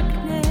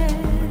darkness,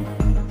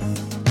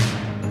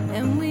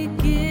 and we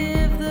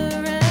give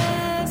the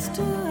rest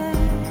away.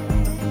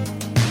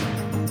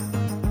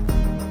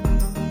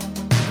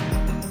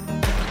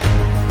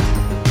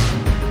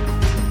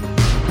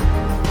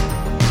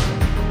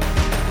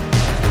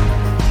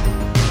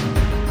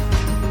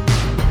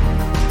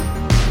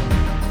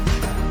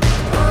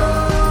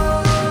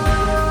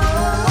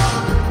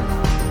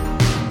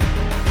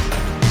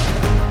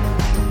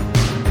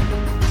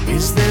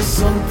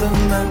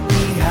 something that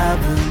we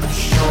haven't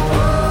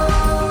shown.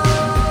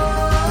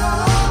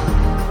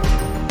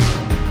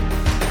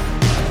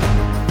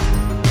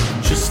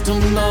 Just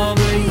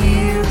another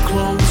year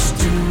close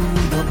to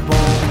the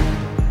bone.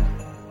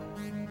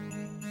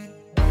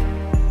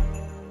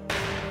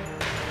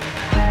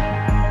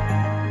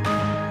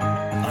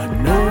 I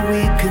know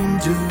we can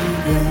do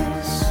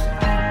this.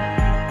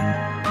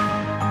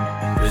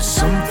 There's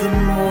something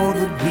more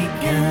that we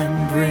can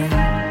bring.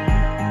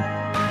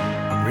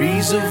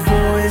 Raise a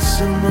voice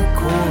in the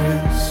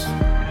chorus,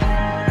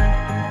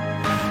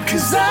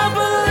 'cause I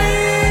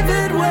believe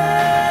it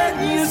when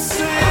you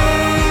sing.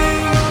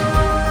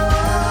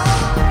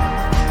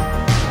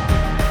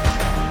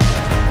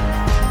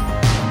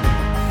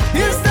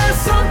 Is there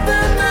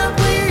something that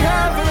we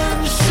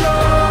haven't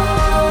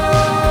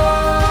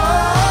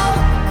shown?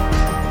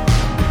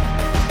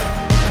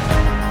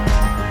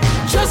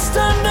 Just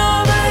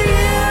another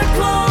year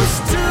close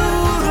to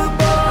the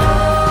bone.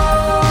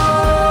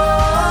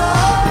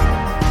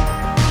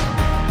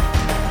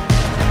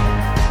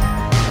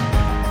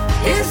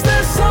 Is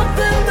there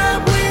something that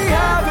we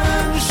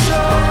haven't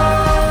shown?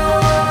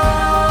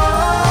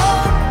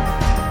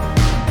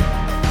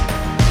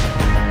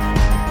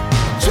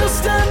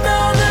 Just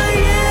another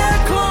year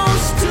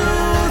close to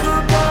the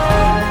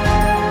bone.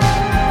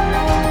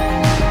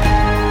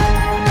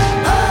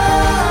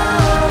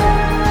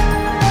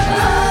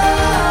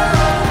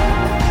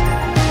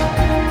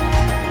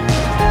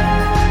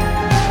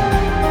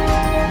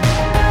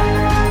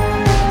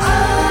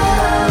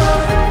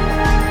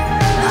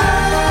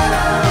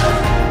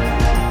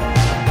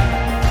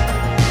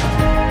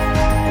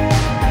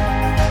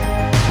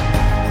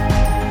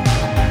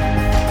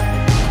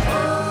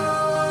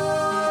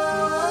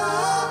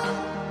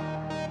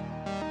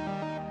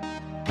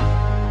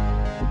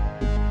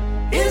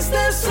 Is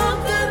there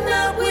something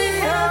that we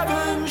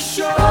haven't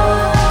shown?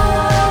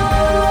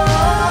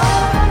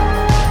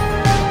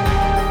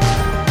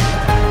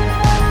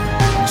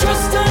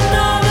 Just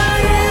another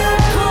year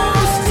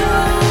close to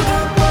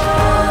the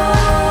bone.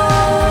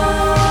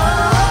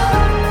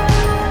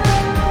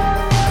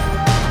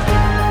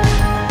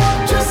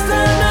 Just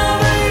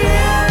another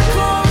year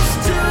close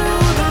to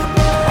the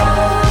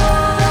bone.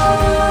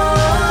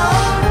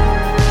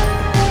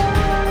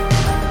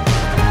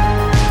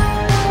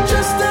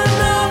 Just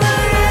another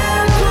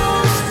year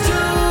close to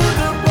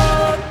the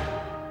bone.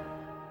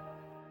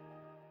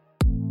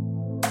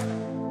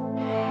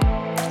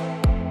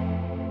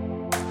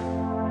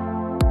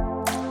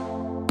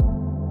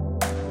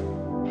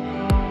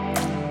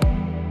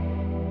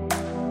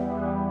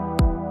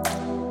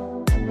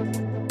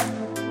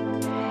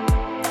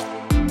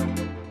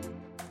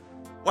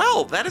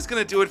 Well, that is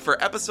going to do it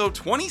for episode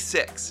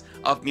 26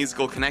 of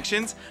Musical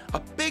Connections. A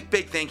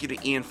big thank you to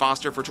Ian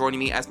Foster for joining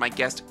me as my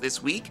guest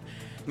this week.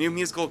 New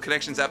Musical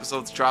Connections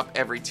episodes drop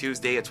every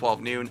Tuesday at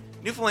 12 noon,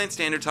 Newfoundland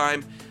Standard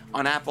Time,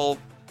 on Apple,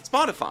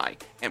 Spotify,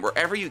 and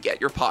wherever you get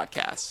your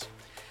podcasts.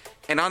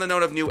 And on a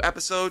note of new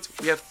episodes,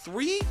 we have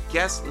 3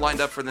 guests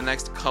lined up for the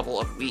next couple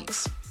of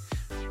weeks.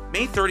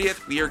 May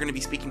 30th, we are going to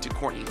be speaking to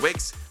Courtney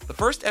Wicks, the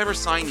first ever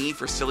signee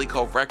for Silly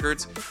Cove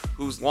Records,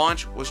 whose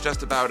launch was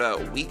just about a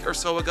week or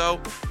so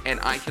ago, and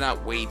I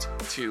cannot wait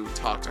to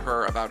talk to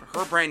her about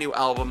her brand new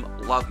album,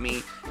 Love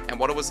Me, and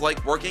what it was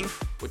like working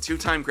with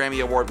 2-time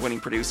Grammy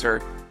Award-winning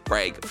producer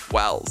Greg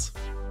Wells.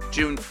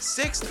 June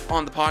 6th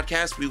on the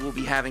podcast, we will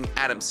be having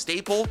Adam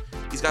Staple.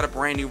 He's got a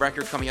brand new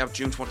record coming out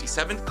June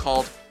 27th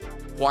called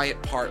Quiet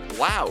Part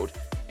Loud,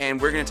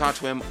 and we're going to talk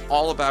to him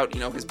all about,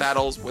 his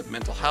battles with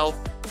mental health,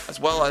 as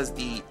well as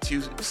the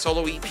 2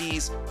 solo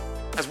EPs,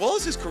 as well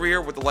as his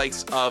career with the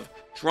likes of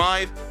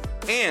Drive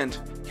and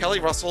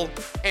Kelly Russell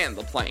and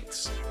The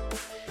Planks.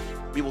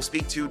 We will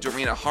speak to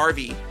Darina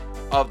Harvey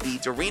of the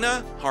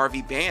Darina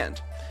Harvey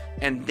Band,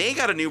 and they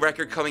got a new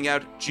record coming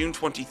out June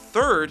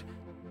 23rd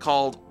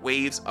called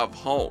Waves of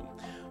Home.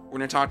 We're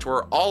going to talk to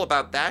her all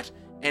about that,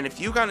 and if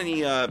you got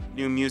any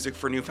new music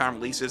for newfound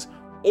releases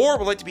or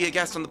would like to be a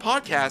guest on the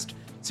podcast,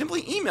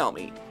 simply email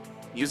me,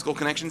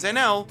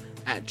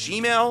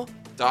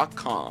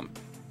 musicalconnectionsnl@gmail.com.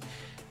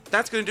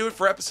 That's going to do it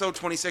for episode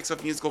 26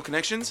 of Musical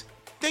Connections.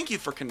 Thank you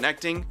for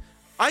connecting.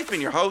 I've been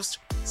your host,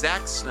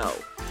 Zach Snow.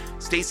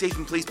 Stay safe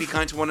and please be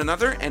kind to one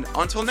another, and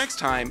until next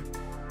time,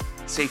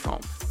 safe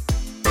home.